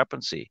 Big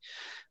discrepancy.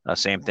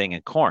 Same thing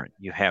in corn.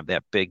 You have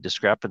that big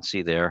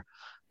discrepancy there,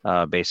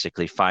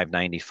 basically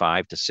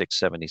 $5.95 to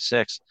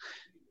 $6.76.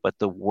 but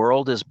the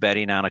world is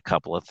betting on a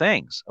couple of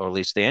things, or at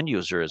least the end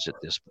user is at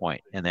this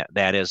point, and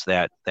that is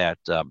that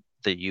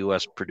the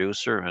U.S.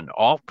 producer and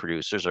all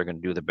producers are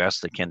going to do the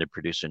best they can to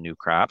produce a new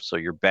crop. So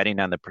you're betting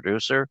on the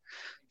producer,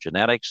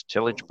 genetics,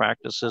 tillage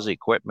practices,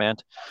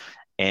 equipment,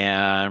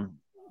 and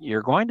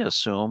you're going to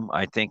assume,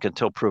 I think,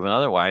 until proven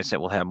otherwise, that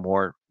we'll have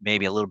more,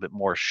 maybe a little bit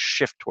more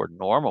shift toward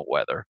normal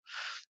weather.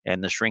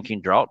 And the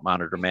shrinking drought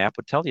monitor map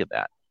would tell you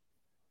that.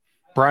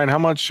 Brian, how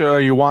much are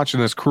you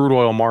watching this crude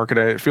oil market?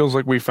 It feels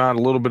like we found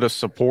a little bit of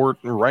support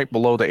right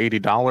below the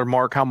 $80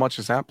 mark. How much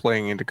is that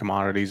playing into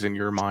commodities in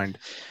your mind?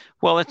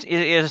 Well, it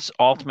is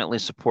ultimately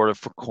supportive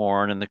for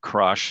corn and the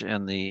crush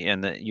and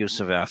the use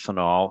of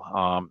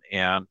ethanol,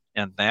 and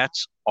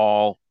that's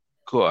all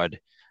good.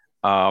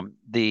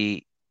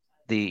 The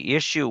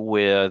issue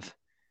with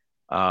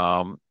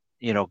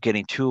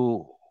getting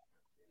too,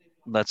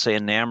 let's say,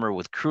 enamored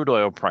with crude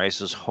oil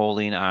prices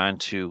holding on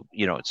to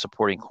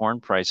supporting corn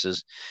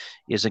prices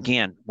is,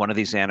 again, one of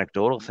these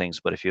anecdotal things.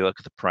 But if you look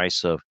at the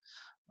price of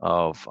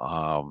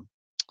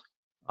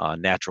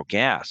natural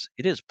gas,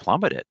 it is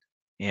plummeted.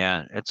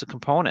 And it's a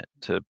component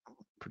to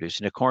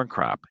producing a corn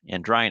crop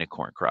and drying a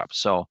corn crop.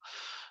 So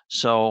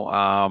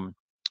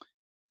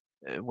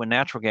when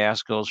natural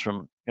gas goes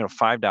from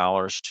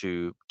 $5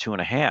 to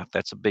 $2.50,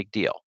 that's a big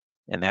deal,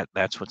 and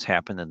that's what's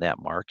happened in that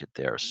market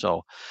there.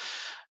 So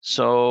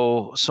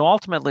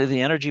ultimately, the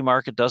energy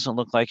market doesn't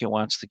look like it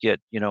wants to get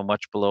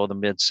much below the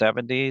mid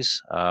 70s.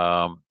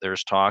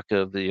 There's talk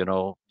of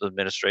the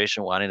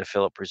administration wanting to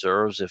fill up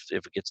reserves if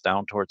it gets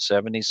down towards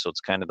 70s. So it's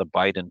kind of the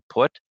Biden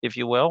put, if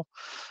you will,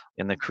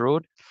 in the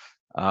crude.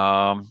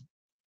 And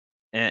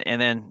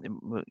then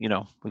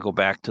we go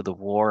back to the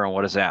war, and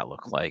what does that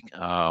look like?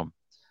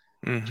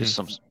 Just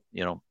some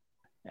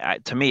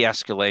to me,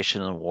 escalation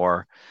in the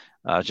war.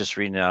 Just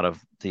reading out of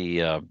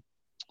the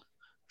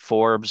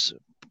Forbes,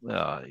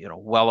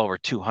 well over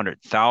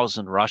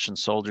 200,000 Russian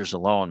soldiers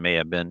alone may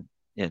have been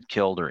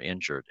killed or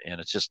injured,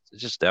 and it's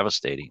just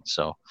devastating.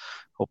 So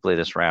hopefully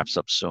this wraps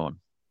up soon.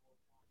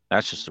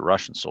 That's just the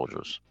Russian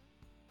soldiers.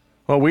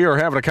 Well, we are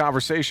having a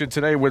conversation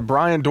today with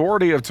Brian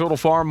Doherty of Total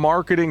Farm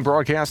Marketing,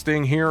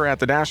 broadcasting here at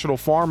the National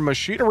Farm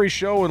Machinery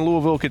Show in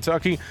Louisville,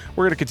 Kentucky.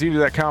 We're going to continue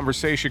that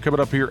conversation coming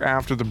up here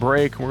after the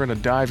break. We're going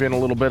to dive in a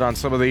little bit on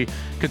some of the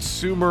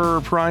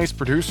consumer price,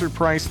 producer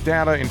price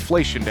data,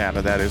 inflation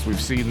data, that is,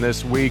 we've seen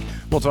this week.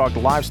 We'll talk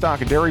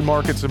livestock and dairy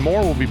markets and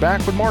more. We'll be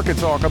back with Market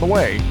Talk on the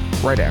way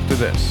right after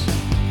this.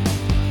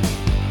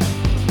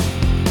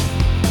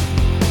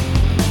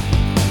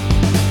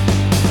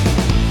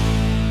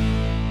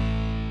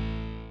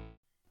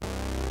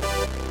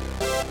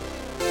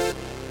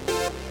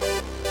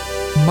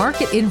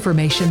 Market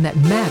information that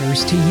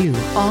matters to you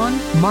on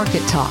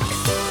Market Talk.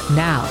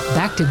 Now,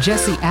 back to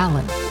Jesse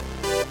Allen.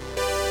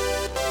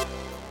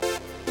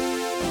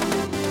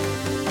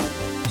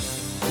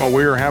 Well,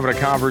 we are having a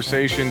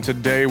conversation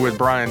today with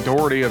Brian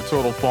Doherty of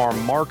Total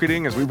Farm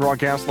Marketing as we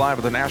broadcast live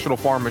at the National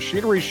Farm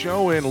Machinery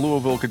Show in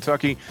Louisville,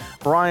 Kentucky.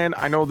 Brian,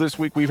 I know this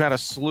week we've had a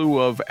slew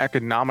of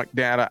economic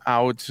data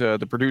out.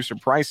 The Producer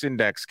Price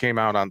Index came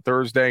out on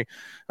Thursday,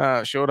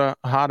 showed a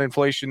hot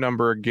inflation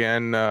number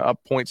again, up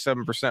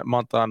 0.7%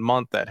 month on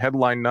month. That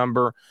headline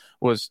number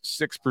was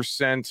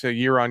 6%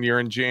 year on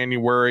year in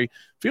January.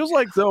 Feels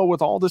like, though,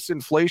 with all this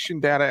inflation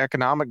data,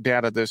 economic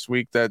data this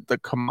week, that the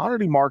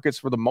commodity markets,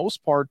 for the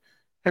most part,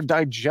 have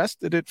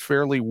digested it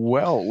fairly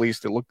well, at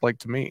least it looked like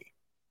to me.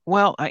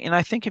 Well, and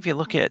I think if you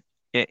look at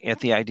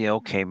the idea,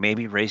 okay,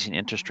 maybe raising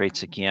interest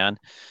rates again,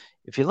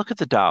 if you look at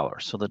the dollar,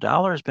 so the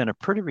dollar has been a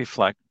pretty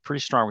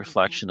strong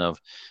reflection of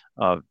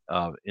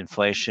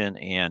inflation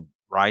and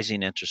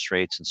rising interest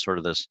rates and sort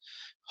of this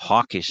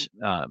hawkish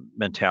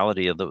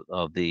mentality of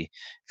the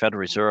Federal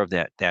Reserve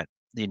that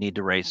you need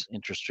to raise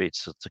interest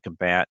rates to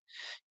combat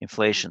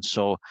inflation.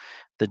 So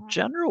the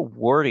general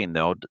wording,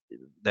 though,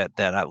 that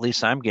at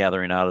least I'm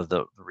gathering out of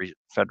the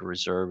Federal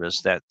Reserve is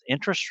that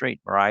interest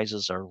rate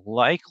rises are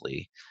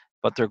likely,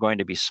 but they're going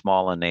to be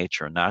small in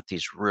nature, not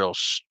these real,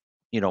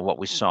 what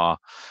we saw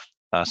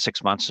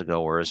 6 months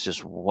ago, where it's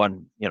just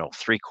one,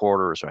 3/4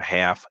 or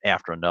half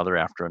after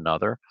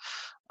another.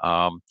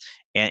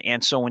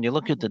 And so when you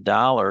look at the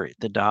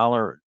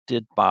dollar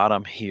did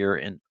bottom here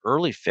in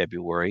early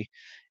February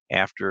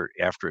after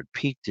it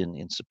peaked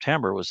in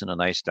September, was in a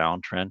nice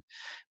downtrend.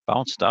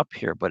 Bounced up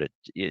here, but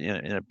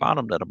it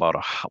bottomed at about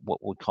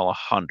what we call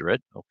 100,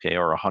 okay,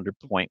 or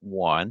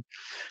 100.1.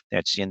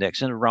 That's the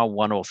index, and around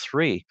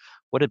 103.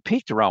 What it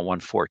peaked around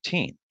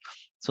 114.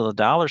 So the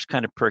dollar's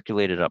kind of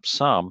percolated up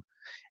some,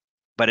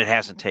 but it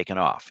hasn't taken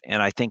off.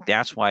 And I think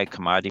that's why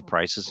commodity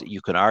prices,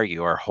 you could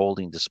argue, are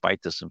holding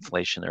despite this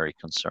inflationary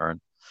concern.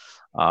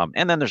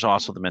 And then there's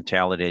also the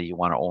mentality that you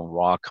want to own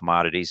raw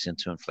commodities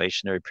into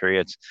inflationary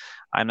periods.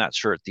 I'm not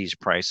sure at these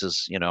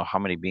prices, how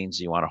many beans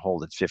do you want to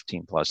hold at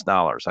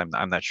 $15+?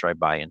 I'm not sure I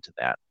buy into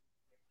that.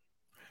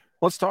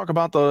 Let's talk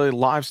about the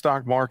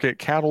livestock market.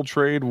 Cattle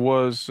trade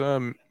was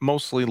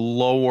mostly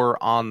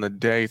lower on the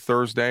day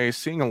Thursday,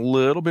 seeing a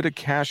little bit of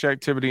cash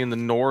activity in the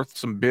north,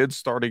 some bids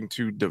starting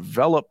to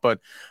develop, but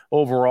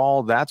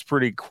overall, that's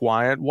pretty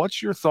quiet.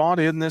 What's your thought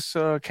in this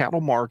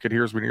cattle market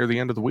here as we near the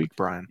end of the week,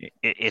 Brian?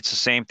 It's the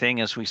same thing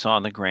as we saw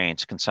in the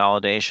grains.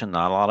 Consolidation,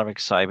 not a lot of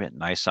excitement,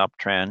 nice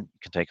uptrend. You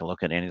can take a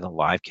look at any of the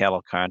live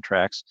cattle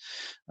contracts.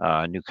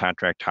 New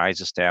contract highs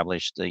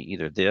established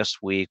either this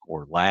week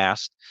or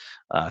last.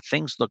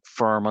 Things look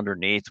firm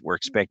underneath. We're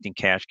expecting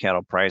cash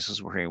cattle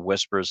prices. We're hearing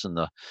whispers in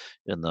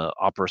the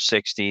upper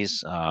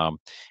 60s.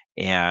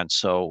 And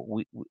so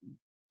we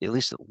at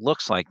least it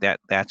looks like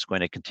that's going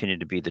to continue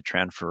to be the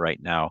trend for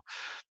right now,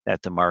 that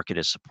the market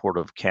is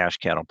supportive of cash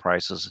cattle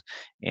prices,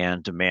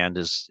 and demand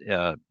is,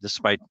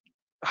 despite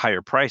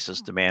higher prices,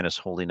 demand is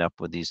holding up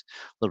with these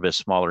little bit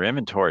smaller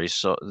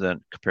inventories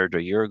than compared to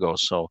a year ago.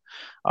 So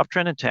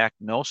uptrend intact,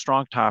 no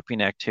strong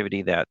topping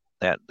activity that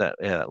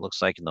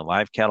looks like in the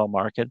live cattle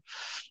market.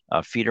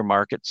 Feeder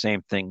market,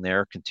 same thing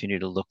there, continue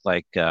to look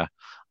like a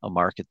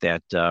market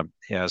that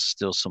has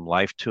still some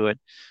life to it.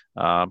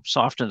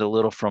 Softened a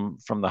little from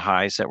the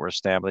highs that were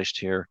established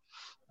here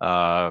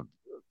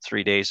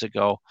 3 days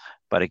ago,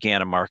 but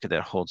again, a market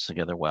that holds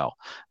together well.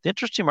 The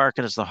interesting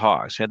market is the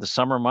hogs. We had the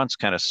summer months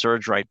kind of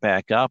surge right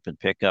back up and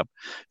pick up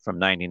from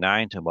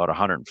 99 to about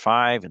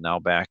 105, and now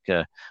back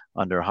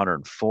under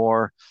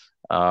 104.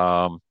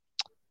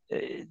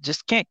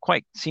 Just can't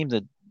quite seem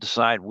to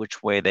decide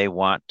which way they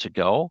want to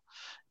go,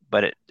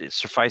 but it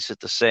suffices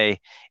to say,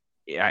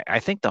 I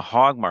think the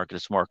hog market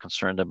is more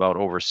concerned about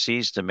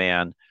overseas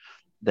demand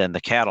than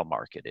the cattle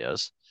market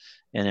is.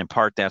 And in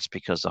part, that's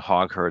because the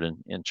hog herd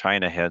in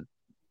China had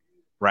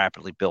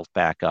rapidly built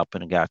back up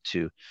and got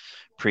to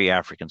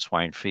pre-African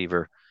swine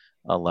fever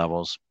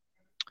levels.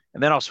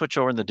 And then I'll switch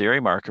over in the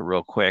dairy market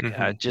real quick.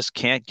 I just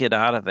can't get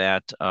out of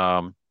that.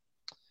 That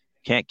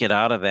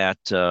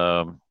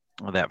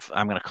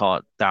I'm going to call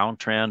it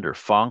downtrend or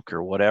funk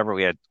or whatever.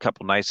 We had a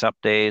couple nice up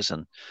days,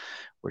 and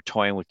we're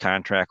toying with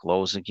contract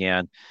lows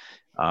again.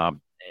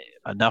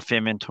 Enough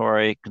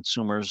inventory.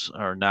 Consumers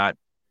are not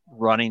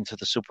running to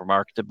the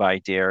supermarket to buy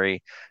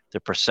dairy. The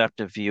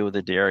perceptive view of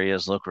the dairy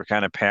is, look, we're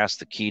kind of past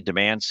the key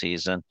demand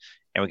season,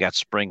 and we got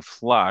spring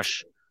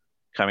flush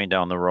coming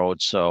down the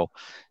road. So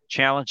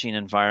challenging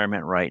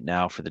environment right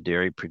now for the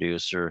dairy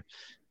producer.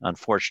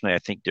 Unfortunately, I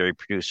think dairy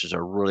producers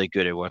are really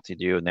good at what they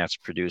do, and that's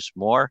produce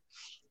more.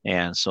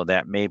 And so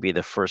that may be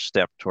the first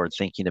step toward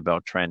thinking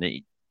about trying to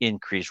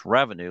increase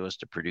revenue, is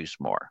to produce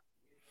more.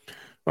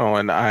 Oh,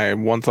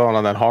 and one thought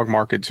on that hog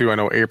market too. I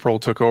know April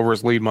took over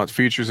as lead month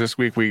futures this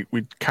week. We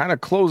kind of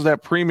closed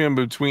that premium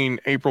between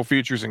April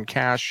futures and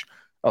cash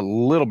a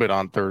little bit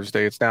on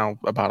Thursday. It's now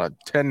about a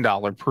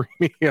 $10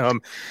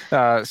 premium.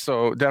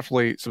 So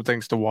definitely some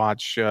things to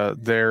watch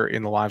there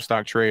in the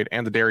livestock trade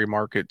and the dairy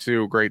market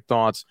too. Great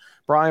thoughts.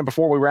 Brian,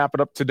 before we wrap it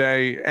up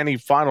today, any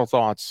final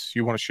thoughts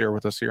you want to share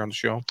with us here on the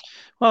show?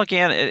 Well,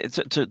 again,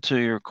 to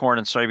your corn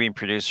and soybean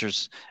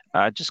producers,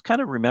 just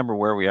kind of remember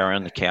where we are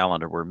in the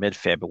calendar. We're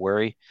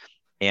mid-February,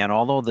 and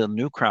although the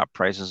new crop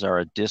prices are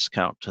a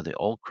discount to the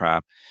old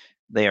crop,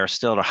 they are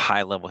still at a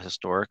high level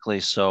historically.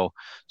 So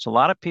a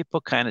lot of people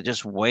kind of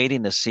just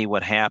waiting to see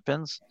what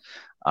happens.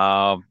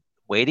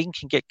 Waiting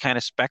can get kind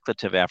of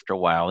speculative after a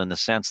while, in the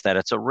sense that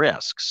it's a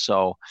risk.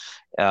 So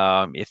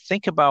if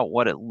think about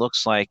what it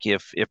looks like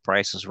if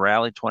prices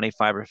rally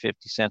 25 or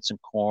 50 cents in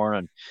corn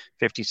and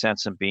 50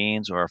 cents in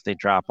beans, or if they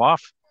drop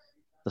off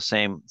the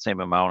same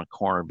amount of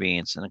corn or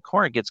beans. And the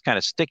corn gets kind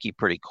of sticky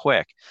pretty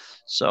quick.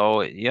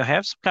 So you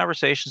have some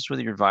conversations with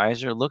your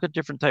advisor, look at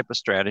different type of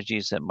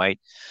strategies that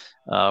might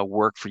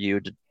work for you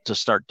to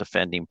start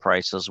defending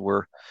prices.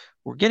 We're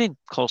getting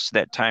close to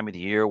that time of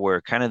the year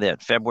where kind of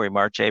that February,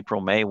 March,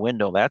 April, May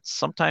window, that's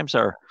sometimes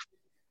our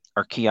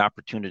key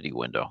opportunity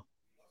window.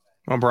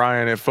 Well,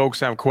 Brian, if folks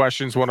have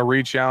questions, want to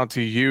reach out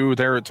to you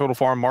there at Total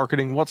Farm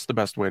Marketing, what's the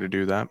best way to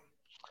do that?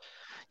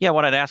 Yeah,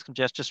 what I'd ask them,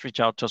 just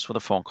reach out to us with a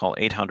phone call,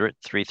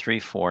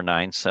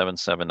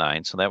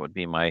 800-334-9779. So that would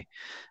be my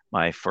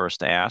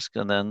first ask.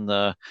 And then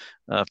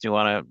if you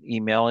want to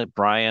email it,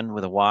 Brian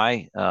with a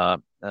Y at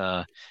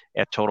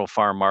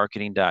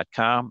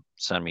totalfarmmarketing.com,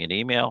 send me an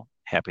email.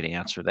 Happy to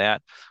answer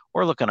that.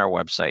 Or look on our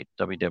website,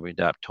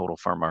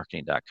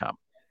 www.totalfarmmarketing.com.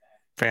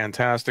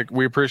 Fantastic.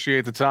 We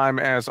appreciate the time.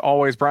 As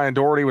always, Brian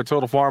Doherty with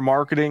Total Farm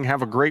Marketing.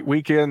 Have a great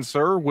weekend,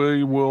 sir.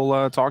 We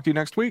will talk to you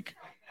next week.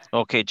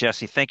 Okay,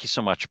 Jesse, thank you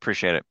so much.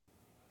 Appreciate it.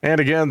 And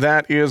again,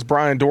 that is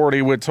Brian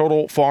Doherty with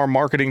Total Farm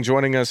Marketing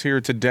joining us here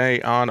today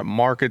on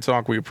Market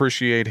Talk. We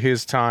appreciate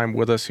his time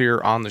with us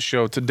here on the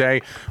show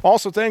today.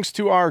 Also, thanks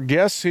to our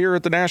guests here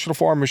at the National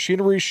Farm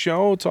Machinery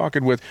Show,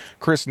 talking with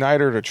Chris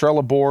Neidert at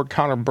Trelleborg,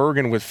 Connor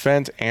Bergen with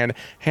Fendt, and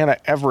Hannah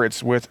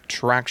Everett with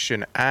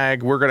Traction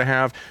Ag. We're going to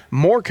have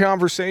more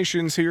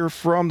conversations here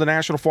from the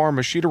National Farm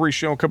Machinery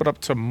Show coming up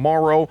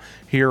tomorrow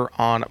here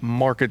on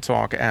Market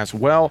Talk as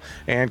well,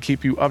 and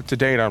keep you up to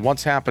date on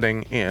what's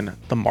happening in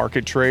the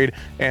market trade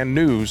and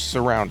news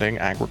surrounding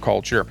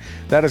agriculture.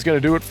 That is going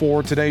to do it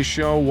for today's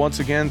show.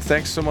 Once again,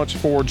 thanks so much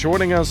for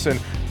joining us and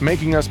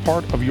making us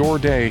part of your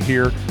day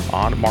here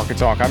on Market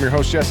Talk. I'm your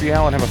host, Jesse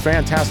Allen. Have a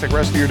fantastic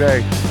rest of your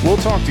day. We'll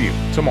talk to you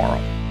tomorrow.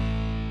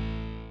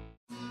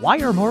 Why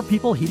are more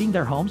people heating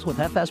their homes with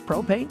FS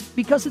Propane?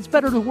 Because it's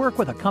better to work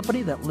with a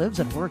company that lives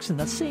and works in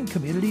the same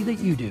community that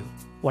you do.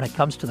 When it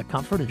comes to the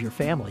comfort of your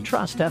family,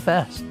 trust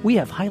FS. We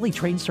have highly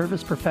trained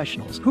service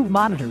professionals who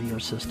monitor your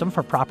system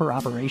for proper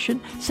operation,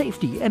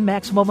 safety, and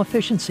maximum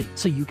efficiency,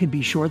 so you can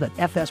be sure that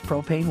FS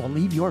Propane will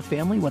leave your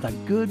family with a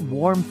good,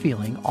 warm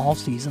feeling all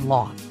season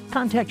long.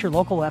 Contact your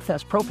local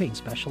FS Propane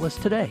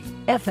specialist today.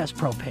 FS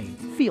Propane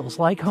feels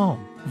like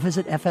home.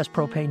 Visit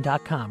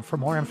fspropane.com for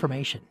more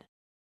information.